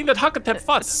 This is the thing that Hakatep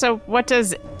fought. So what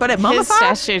does But it his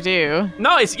mummified? statue do?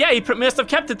 No, he must have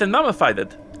kept it and mummified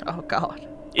it. Oh God.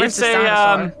 Where's It's this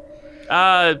a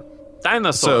dinosaur?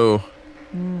 dinosaur. So,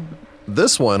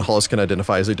 This one, Hollis can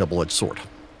identify as a double-edged sword.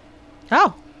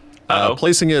 Oh. Uh-oh.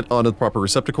 Placing it on the proper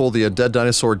receptacle, the undead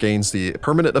dinosaur gains the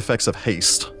permanent effects of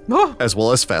haste, Oh. as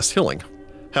well as fast healing.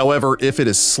 However, if it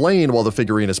is slain while the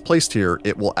figurine is placed here,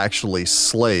 it will actually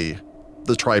slay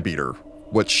the Tri-Beater,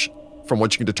 which, from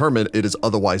what you can determine, it is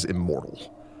otherwise immortal,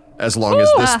 as long as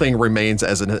this thing remains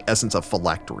as an essence of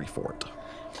phylactery for it.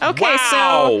 Okay,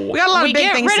 Wow. so We got a lot of we big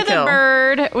get things rid to of the kill.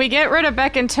 bird, we get rid of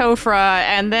Beck and Tofra,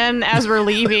 and then as we're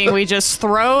leaving, we just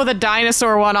throw the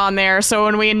dinosaur one on there so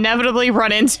when we inevitably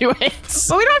run into it.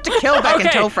 But we don't have to kill Beck and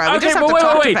Tofra. We just have to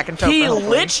talk to Beck and Tofra. He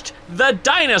hopefully. liched the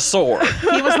dinosaur.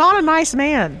 He was not a nice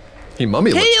man. He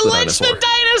mummy liched He the liched dinosaur. the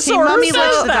dinosaur. He Who mummy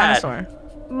says liched the that? dinosaur.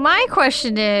 My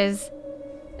question is,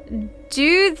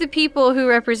 do the people who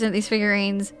represent these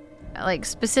figurines, like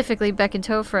specifically Beck and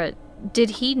Tofra,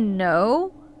 did he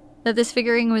know that this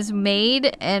figurine was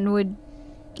made and would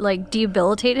like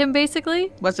debilitate him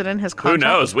basically? Was it in his Who contract?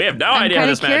 knows? We have no I'm idea how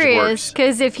kind this of magic curious works.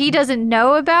 because if he doesn't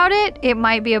know about it, it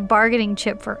might be a bargaining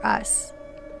chip for us.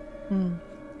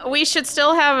 We should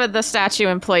still have the statue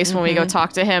in place when we go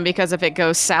talk to him because if it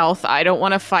goes south, I don't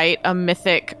want to fight a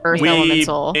mythic earth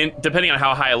elemental. Depending on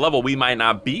how high a level, we might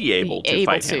not be able to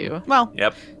fight him. Well,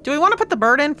 Yep. do we want to put the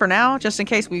bird in for now, just in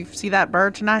case we see that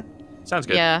bird tonight? Sounds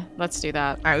good. Yeah, let's do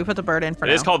that. All right, we put the bird in for It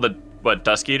now. is called the,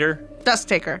 Dusk Eater? Dust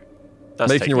Taker.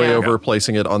 Making your way Yeah. over,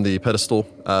 placing it on the pedestal.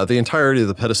 The entirety of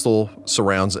the pedestal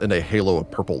surrounds in a halo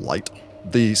of purple light.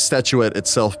 The statuette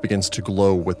itself begins to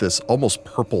glow with this almost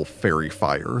purple fairy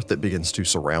fire that begins to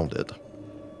surround it,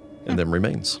 and then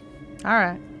remains. All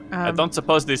right. I don't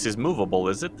suppose this is movable,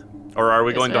 is it? Or are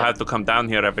we Is going to it? have to come down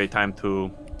here every time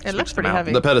to It switch looks them pretty out?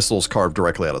 heavy. The pedestal is carved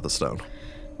directly out of the stone.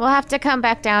 We'll have to come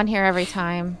back down here every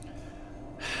time.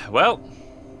 Well,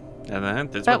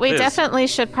 that's But what we it is. definitely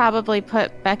should probably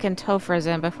put Beck and Tofra's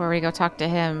in before we go talk to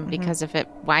him because if it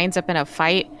winds up in a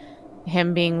fight,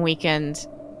 him being weakened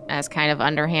as kind of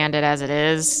underhanded as it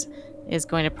is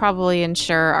going to probably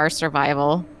ensure our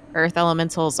survival. Earth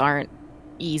elementals aren't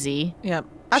easy. Yep.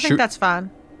 I think Shoot. that's fine.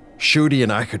 Shooty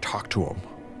and I could talk to him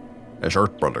as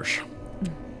Earth Brothers.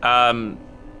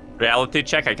 Reality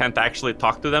check. I can't actually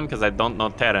talk to them because I don't know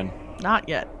Terran. Not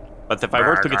yet. But if I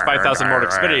were to get 5,000 more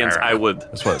experience, I would.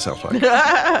 That's what it sounds like. Is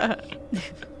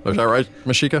that right,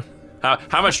 Mashika?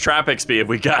 How much trap XP have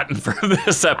we gotten from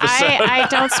this episode? I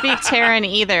don't speak Terran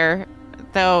either,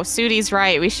 though Sudi's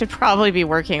right. We should probably be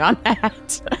working on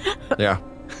that. Yeah.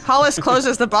 Hollis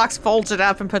closes the box, folds it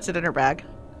up, and puts it in her bag.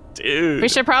 Dude. We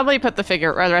should probably put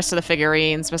the rest of the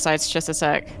figurines besides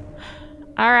Chisisek.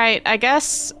 All right, I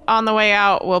guess on the way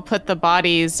out we'll put the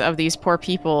bodies of these poor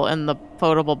people in the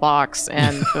floatable box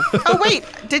and Oh wait,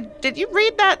 did you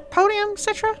read that podium,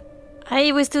 Citra?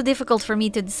 It was too difficult for me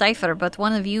to decipher, but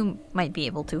one of you might be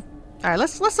able to. All right,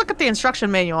 let's look at the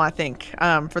instruction manual. I think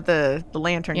for the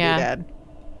lantern Yeah. doodad.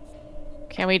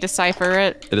 can we decipher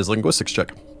it? It is linguistics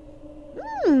check.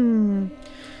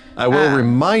 I will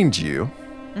remind you,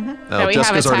 That we have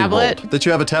Jessica's a already tablet? rolled, that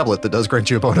you have a tablet that does grant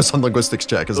you a bonus on linguistics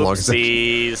check as long as it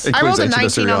Oopsies. I rolled a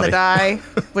includes ancient 19 on the Assyriani. die,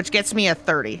 which gets me a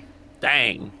 30.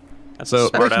 Dang. That's So a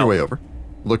smart making your elf. way over,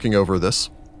 looking over this.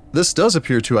 This does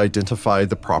appear to identify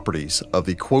the properties of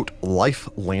the, quote, life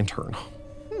lantern.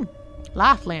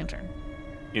 Life lantern.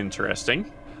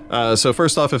 Interesting. So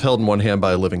first off, if held in one hand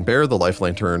by a living bear, the life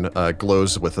lantern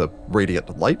glows with a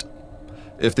radiant light.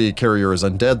 If the carrier is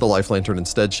undead, the life lantern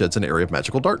instead sheds an area of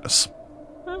magical darkness.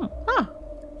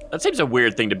 That seems a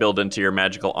weird thing to build into your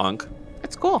magical Ankh.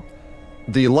 It's cool.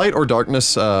 The light or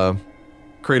darkness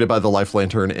created by the life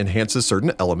lantern enhances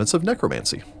certain elements of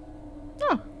necromancy.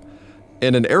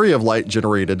 In an area of light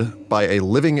generated by a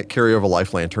living carrier of a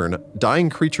life lantern, dying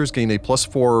creatures gain a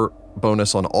 +4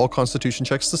 bonus on all constitution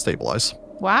checks to stabilize.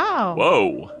 Wow.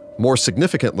 Whoa. More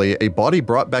significantly, a body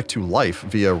brought back to life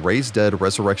via raised dead,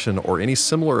 resurrection, or any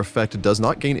similar effect does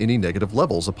not gain any negative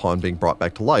levels upon being brought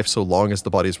back to life so long as the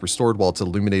body is restored while it's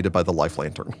illuminated by the life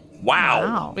lantern. Wow.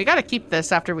 Wow. We got to keep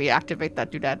this after we activate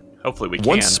that doodad. Hopefully we can.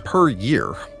 Once per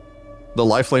year, the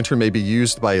life lantern may be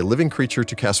used by a living creature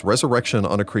to cast resurrection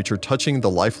on a creature touching the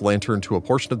life lantern to a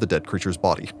portion of the dead creature's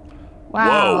body.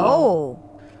 Wow. Oh.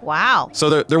 Wow.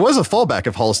 So there was a fallback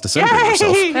if Hollis disintegrated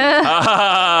herself.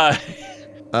 Yay!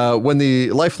 When the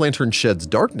life lantern sheds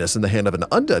darkness in the hand of an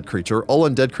undead creature, all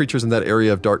undead creatures in that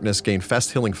area of darkness gain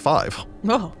fast healing 5.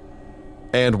 Oh.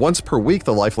 And once per week,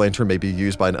 the life lantern may be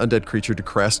used by an undead creature to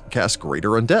cast greater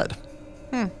undead.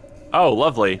 Oh,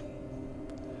 lovely.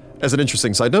 As an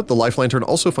interesting side note, the life lantern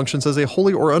also functions as a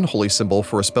holy or unholy symbol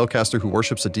for a spellcaster who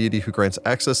worships a deity who grants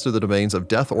access to the domains of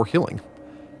death or healing.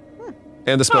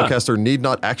 And the spellcaster need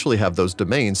not actually have those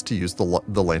domains to use the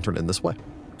lantern in this way.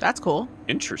 That's cool.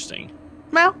 Interesting.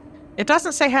 Well, It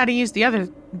doesn't say how to use the other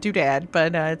doodad,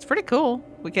 but it's pretty cool.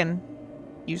 We can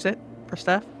use it for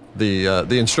stuff. The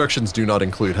instructions do not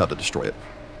include how to destroy it,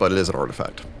 but it is an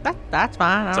artifact. That's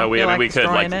fine. I So don't we feel like we could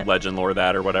destroying like it. legend lore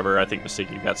that or whatever. I think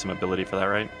Mystique, you've got some ability for that,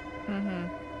 right?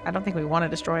 I don't think we want to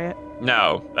destroy it.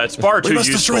 No, that's far We too must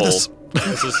useful. destroy this.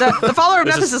 This is, The follower of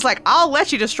This Nephthys is- is like, I'll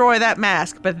let you destroy that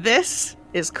mask, but this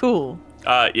is cool.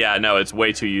 yeah, no, it's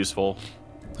way too useful.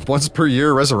 Once per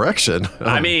year resurrection.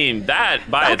 I mean, that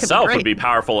by That could be itself would great. be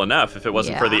powerful enough if it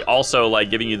wasn't for Yeah. the also like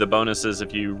giving you the bonuses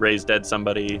if you raise dead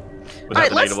somebody All without right,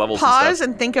 the let's negative levels pause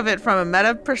and and think of it from a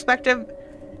meta perspective.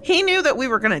 He knew that we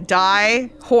were going to die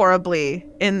horribly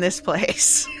in this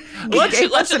place. stuff. He Let's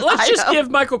gave us an just item. give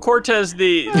Michael Cortez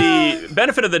the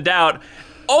benefit of the doubt.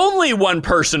 Only one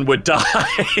person would die.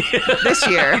 this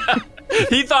year.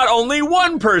 He thought only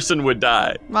one person would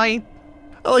die. Well,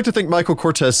 I like to think Michael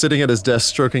Cortez sitting at his desk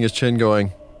stroking his chin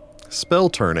going, spell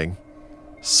turning.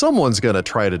 Someone's gonna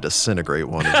try to disintegrate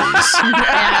one of these.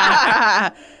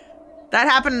 that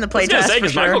happened in the I was gonna playtest say for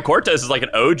because sure. Michael Cortez is like an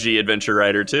OG adventure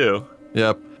writer too.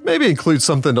 Yep. Maybe include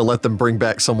something to let them bring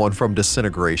back someone from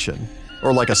disintegration.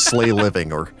 Or like a slay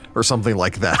living or something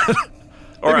like that.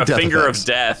 Or Maybe a death finger effects. of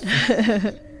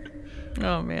death.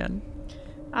 Oh, man.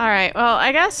 All right. Well,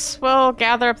 I guess we'll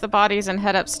gather up the bodies and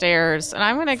head upstairs. And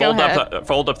I'm going to go ahead.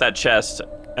 Fold up that chest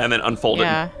and then unfold it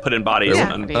Yeah. and put in bodies.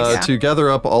 Yeah. And Yeah. To gather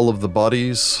up all of the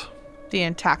bodies, The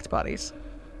intact bodies.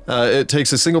 it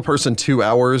takes a single person 2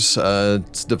 hours.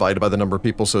 It's divided by the number of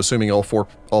people, so assuming all four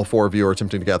of you are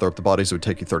attempting to gather up the bodies, it would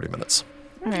take you 30 minutes.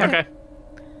 Okay.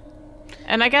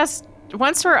 And I guess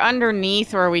once we're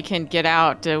underneath where we can get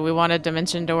out, do we want a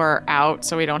dimension door out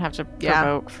so we don't have to Yeah.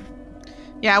 provoke?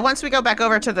 Yeah, once we go back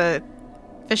over to the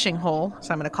fishing hole,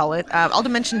 so I'm going to call it, I'll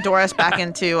dimension Doris back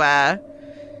into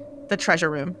the treasure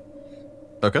room.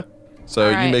 Okay. So All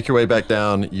you right. make your way back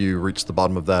down, you reach the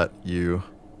bottom of that, you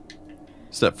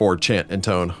step forward, chant,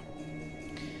 intone. All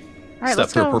right, Step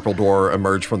let's through go. a purple door,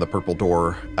 emerge from the purple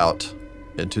door out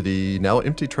into the now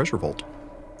empty treasure vault.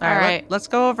 All All right, right. let's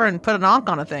go over and put an onk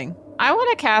on a thing. I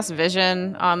want to cast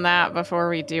vision on that before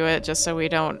we do it, just so we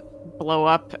don't blow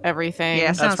up everything.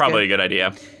 Yes. That's Sounds probably good. a good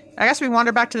idea. I guess we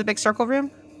wander back to the big circle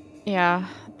room. Yeah.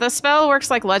 The spell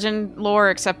works like legend lore,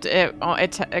 except it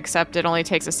only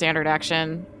takes a standard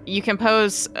action. You can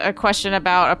pose a question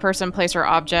about a person, place, or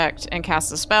object and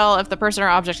cast a spell. If the person or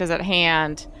object is at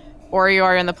hand, or you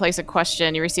are in the place of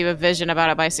question, you receive a vision about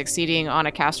it by succeeding on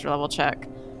a caster level check,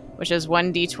 which is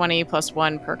 1d20 plus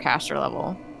 1 per caster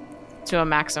level to a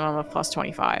maximum of plus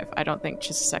 25. I don't think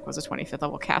Chisisek was a 25th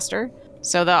level caster.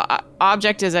 So the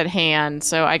object is at hand,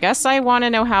 so I guess I want to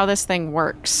know how this thing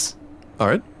works. All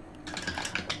right.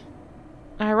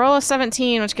 I roll a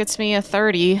 17, which gets me a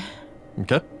 30.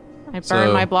 Okay. I burn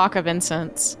So- my block of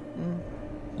incense.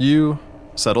 You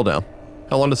settle down.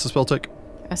 How long does the spell take?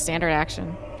 A standard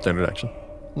action. Standard action.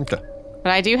 Okay.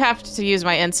 But I do have to use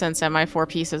my incense and my 4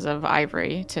 pieces of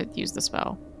ivory to use the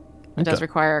spell. It does Okay.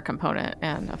 require a component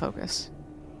and a focus.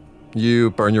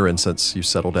 You burn your incense. You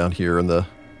settle down here in the.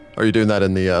 Are you doing that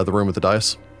in the room with the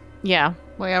dice? Yeah.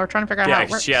 Well, yeah, we're trying to figure out how Yeah, it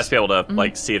 'cause works. she has to be able to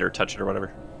like see it or touch it or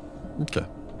whatever. Okay.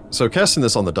 So casting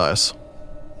this on the dice,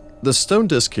 the stone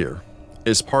disc here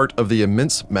is part of the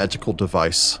immense magical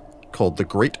device called the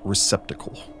Great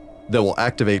Receptacle that will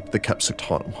activate the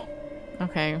Capsutanum.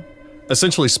 Okay.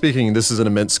 Essentially speaking, this is an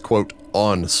immense, quote,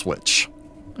 on switch.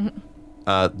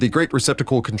 The Great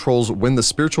Receptacle controls when the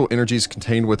spiritual energies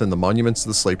contained within the monuments of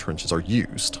the slave trenches are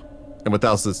used. And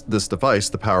without this device,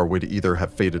 the power would either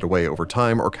have faded away over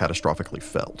time or catastrophically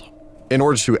failed. In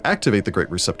order to activate the Great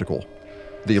Receptacle,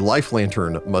 the life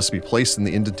lantern must be placed in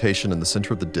the indentation in the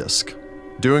center of the disc.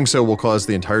 Doing so will cause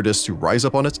the entire disc to rise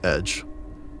up on its edge,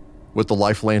 with the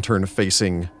life lantern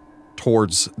facing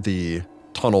towards the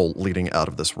tunnel leading out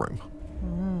of this room.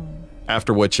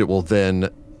 After which it will then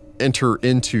enter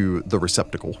into the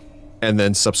receptacle, and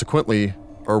then subsequently,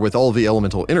 or with all the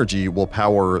elemental energy, will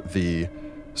power the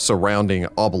surrounding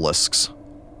obelisks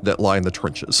that line the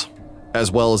trenches,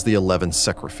 as well as the 11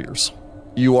 secropheres.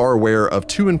 You are aware of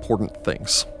 2 important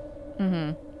things.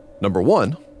 Number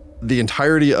 1, the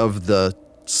entirety of the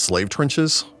slave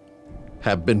trenches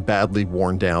have been badly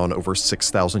worn down over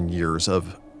 6,000 years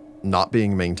of not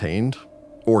being maintained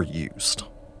or used.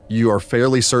 You are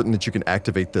fairly certain that you can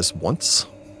activate this once.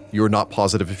 You are not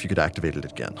positive if you could activate it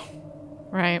again.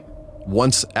 Right.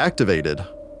 Once activated,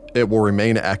 it will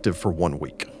remain active for 1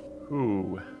 week.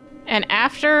 Ooh. And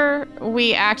after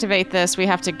we activate this, we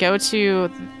have to go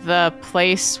to the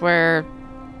place where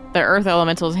the earth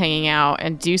elemental is hanging out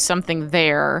and do something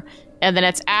there. And then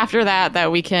it's after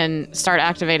that we can start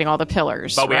activating all the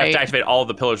pillars. But we have right? to activate all of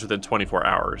the pillars within 24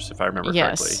 hours, if I remember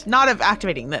Yes. correctly. Not of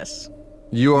activating this.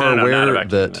 You are No, not aware of activating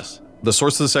that this. the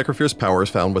source of the Secrofear's power is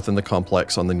found within the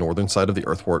complex on the northern side of the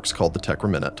earthworks called the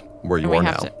Tekraminet, where you And we are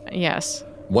have now. yes.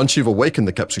 Once you've awakened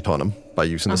the Kepsutanum by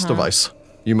using this device,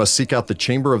 you must seek out the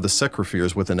chamber of the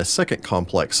Secrofears within a second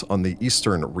complex on the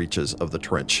eastern reaches of the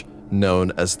trench,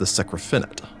 known as the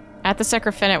Secrofinet. At the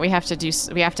Secrofinet, we have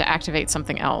to activate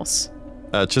something else.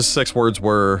 Just 6 words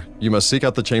were, you must seek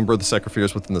out the chamber of the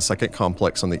Secrofears within the second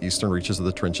complex on the eastern reaches of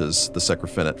the trenches, the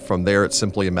Secrofinet. From there, it's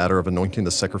simply a matter of anointing the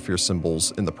Secrofear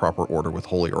symbols in the proper order with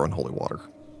holy or unholy water.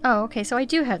 Oh, okay. So I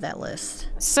do have that list.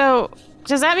 So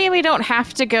does that mean we don't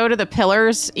have to go to the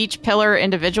pillars, each pillar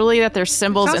individually, that there's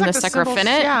symbols Sounds in like the symbols-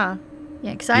 Secrofinet? Yeah.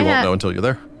 Yeah, because You I won't had know until you're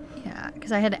there.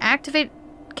 I had to activate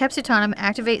Kepsutanum,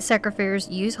 activate Secrofears,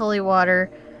 use holy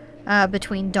water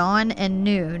between dawn and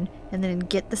noon, and then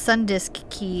get the sun disk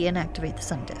key and activate the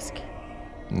sun disk.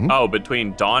 Oh,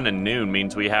 between dawn and noon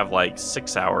means we have like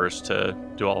 6 hours to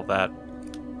do all of that.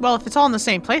 Well, if it's all in the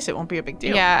same place, it won't be a big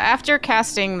deal. Yeah, after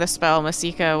casting the spell,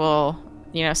 Masika will,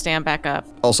 stand back up.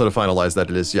 Also, to finalize that,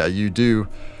 it is, you do,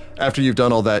 after you've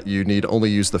done all that, you need only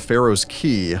use the Pharaoh's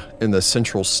key in the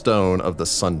central stone of the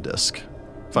sun disk.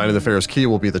 Finding the Pharaoh's key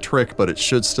will be the trick, but it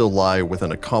should still lie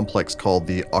within a complex called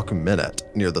the Achaemenet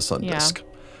near the sun Yeah. disk.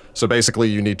 So basically,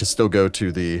 you need to still go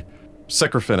to the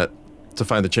Secrofinet to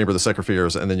find the Chamber of the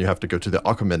Secrofears, and then you have to go to the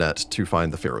Achaemenet to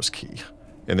find the Pharaoh's key.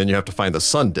 And then you have to find the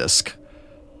sun disk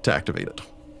to activate it.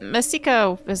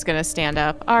 Masika is going to stand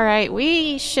up. All right,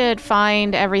 we should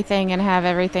find everything and have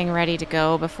everything ready to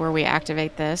go before we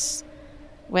activate this.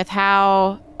 With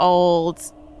how old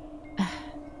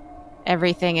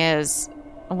everything is,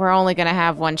 we're only going to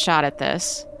have one shot at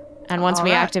this. And once All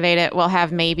we right. activate it, we'll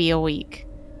have maybe a week.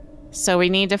 So we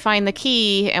need to find the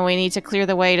key, and we need to clear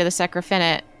the way to the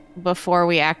Secrofinet before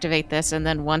we activate this. And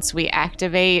then once we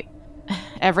activate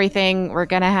everything, we're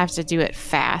going to have to do it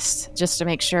fast just to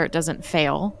make sure it doesn't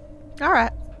fail. All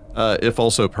right. If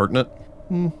also pertinent.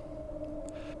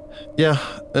 Yeah,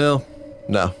 well,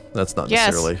 no, that's not Yes.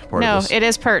 necessarily part No, of this. it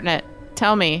is pertinent.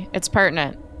 Tell me, it's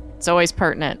pertinent. It's always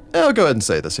pertinent. I'll go ahead and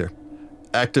say this here.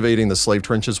 Activating the slave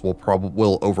trenches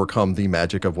will overcome the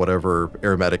magic of whatever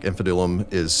aromatic infidulum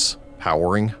is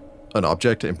powering an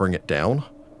object and bring it down.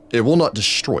 It will not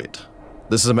destroy it.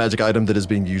 This is a magic item that is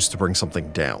being used to bring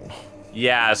something down.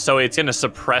 Yeah, so it's going to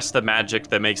suppress the magic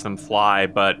that makes them fly,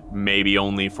 but maybe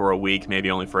only for a week,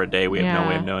 maybe only for a day. We have no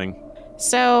way of knowing.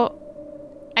 So,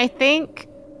 I think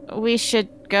we should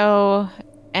go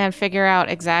and figure out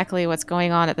exactly what's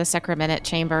going on at the Secrominet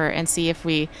chamber and see if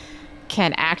we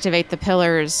can activate the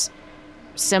pillars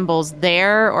symbols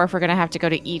there, or if we're going to have to go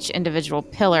to each individual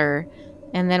pillar,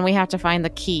 and then we have to find the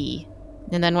key.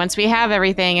 And then once we have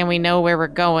everything and we know where we're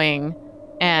going,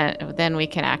 and then we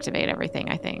can activate everything,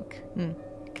 I think.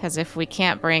 Because if we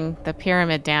can't bring the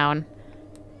pyramid down,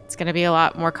 it's going to be a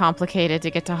lot more complicated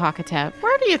to get to Hakatep.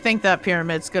 Where do you think that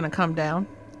pyramid's going to come down?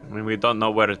 I mean, we don't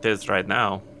know where it is right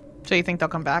now. So you think they'll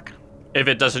come back? If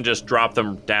it doesn't just drop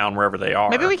them down wherever they are.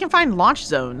 Maybe we can find launch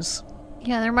zones.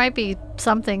 Yeah, there might be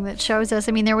something that shows us.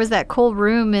 I mean, there was that cool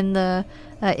room in the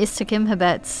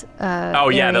Istakimhabet's Oh,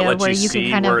 yeah, that area lets where you you see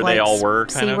can kind where of they like all were,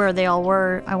 see kind of. where they all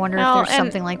were. I wonder Well, if there's and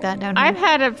something like that down here. I've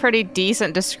had a pretty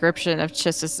decent description of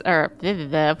Chistis, or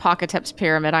the Hakatep's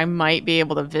pyramid. I might be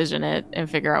able to vision it and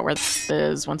figure out where this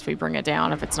is once we bring it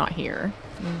down if it's not here.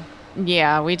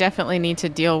 Yeah, we definitely need to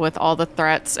deal with all the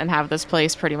threats and have this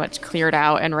place pretty much cleared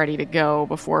out and ready to go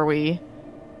before we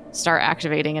start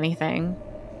activating anything.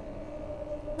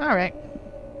 All right.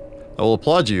 I will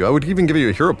applaud you. I would even give you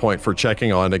a hero point for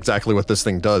checking on exactly what this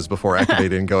thing does before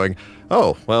activating and going,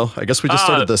 oh, well, I guess we just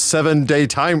started the 7-day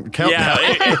time countdown.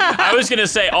 Yeah, I was going to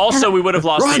say, also, we would have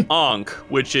lost Run! the Ankh,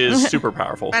 which is super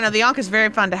powerful. I know, the Ankh is very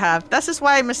fun to have. This is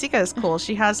why Masika is cool.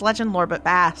 She has legend lore, but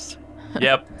fast.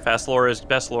 Yep, fast lore is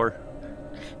best lore.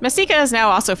 Masika is now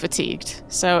also fatigued,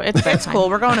 so it's It's bedtime. cool.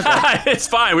 We're going to bed. It's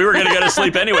fine. We were going to go to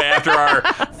sleep anyway after our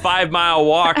 5-mile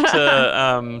walk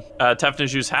to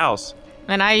Tefnaju's house.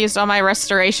 And I used all my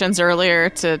restorations earlier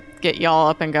to get y'all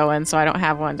up and going, so I don't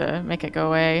have one to make it go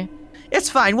away. It's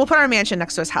fine. We'll put our mansion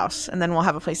next to his house, and then we'll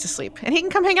have a place to sleep. And he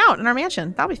can come hang out in our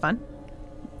mansion. That'll be fun.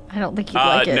 I don't think you'd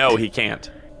like it. No, he can't.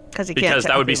 Because he Because can't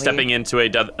that would be technically stepping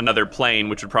into another plane,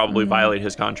 which would probably violate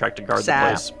his contract to guard Sad. the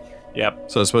place.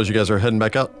 Yep. So I suppose you guys are heading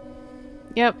back out?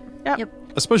 Yep. Yep.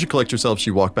 I suppose you collect yourselves,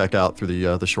 you walk back out through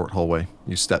the short hallway.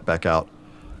 You step back out.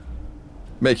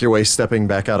 Make your way stepping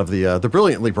back out of the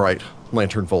brilliantly bright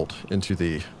lantern vault into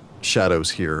the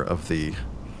shadows here of the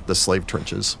slave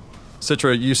trenches.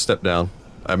 Citra, you step down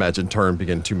I imagine, turn,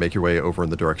 begin to make your way over in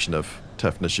the direction of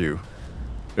Tefnashu.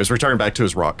 He's returning back to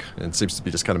his rock and seems to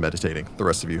be just kind of meditating. The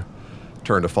rest of you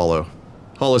turn to follow.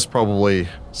 Hull is probably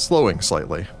slowing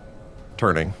slightly,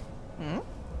 turning.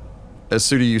 As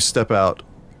Sudi, you step out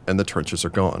and the trenches are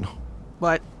gone.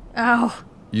 What? Oh.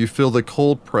 You feel the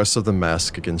cold press of the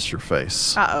mask against your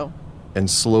face Uh-oh. and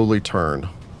slowly turn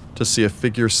to see a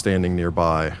figure standing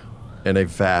nearby and a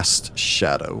vast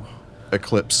shadow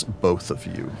eclipse both of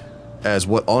you as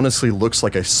what honestly looks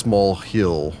like a small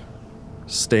hill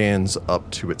stands up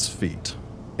to its feet.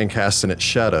 And cast in its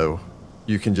shadow,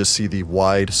 you can just see the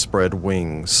widespread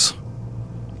wings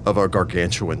of a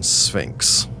gargantuan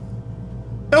sphinx.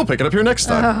 I'll pick it up here next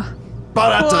time.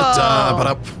 Ba-da-da-da,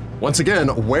 ba-da. Once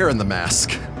again, wearing the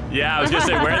mask. Yeah, I was gonna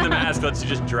say wearing the mask lets you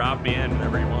just drop me in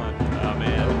whenever you want. Oh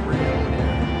man.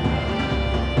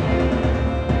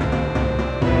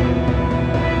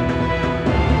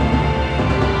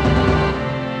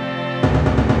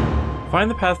 Find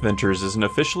the Path Ventures is an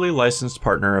officially licensed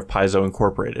partner of Paizo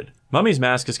Incorporated. Mummy's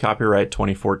Mask is copyright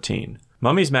 2014.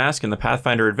 Mummy's Mask and the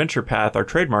Pathfinder Adventure Path are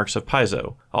trademarks of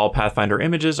Paizo. All Pathfinder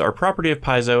images are property of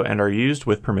Paizo and are used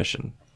with permission.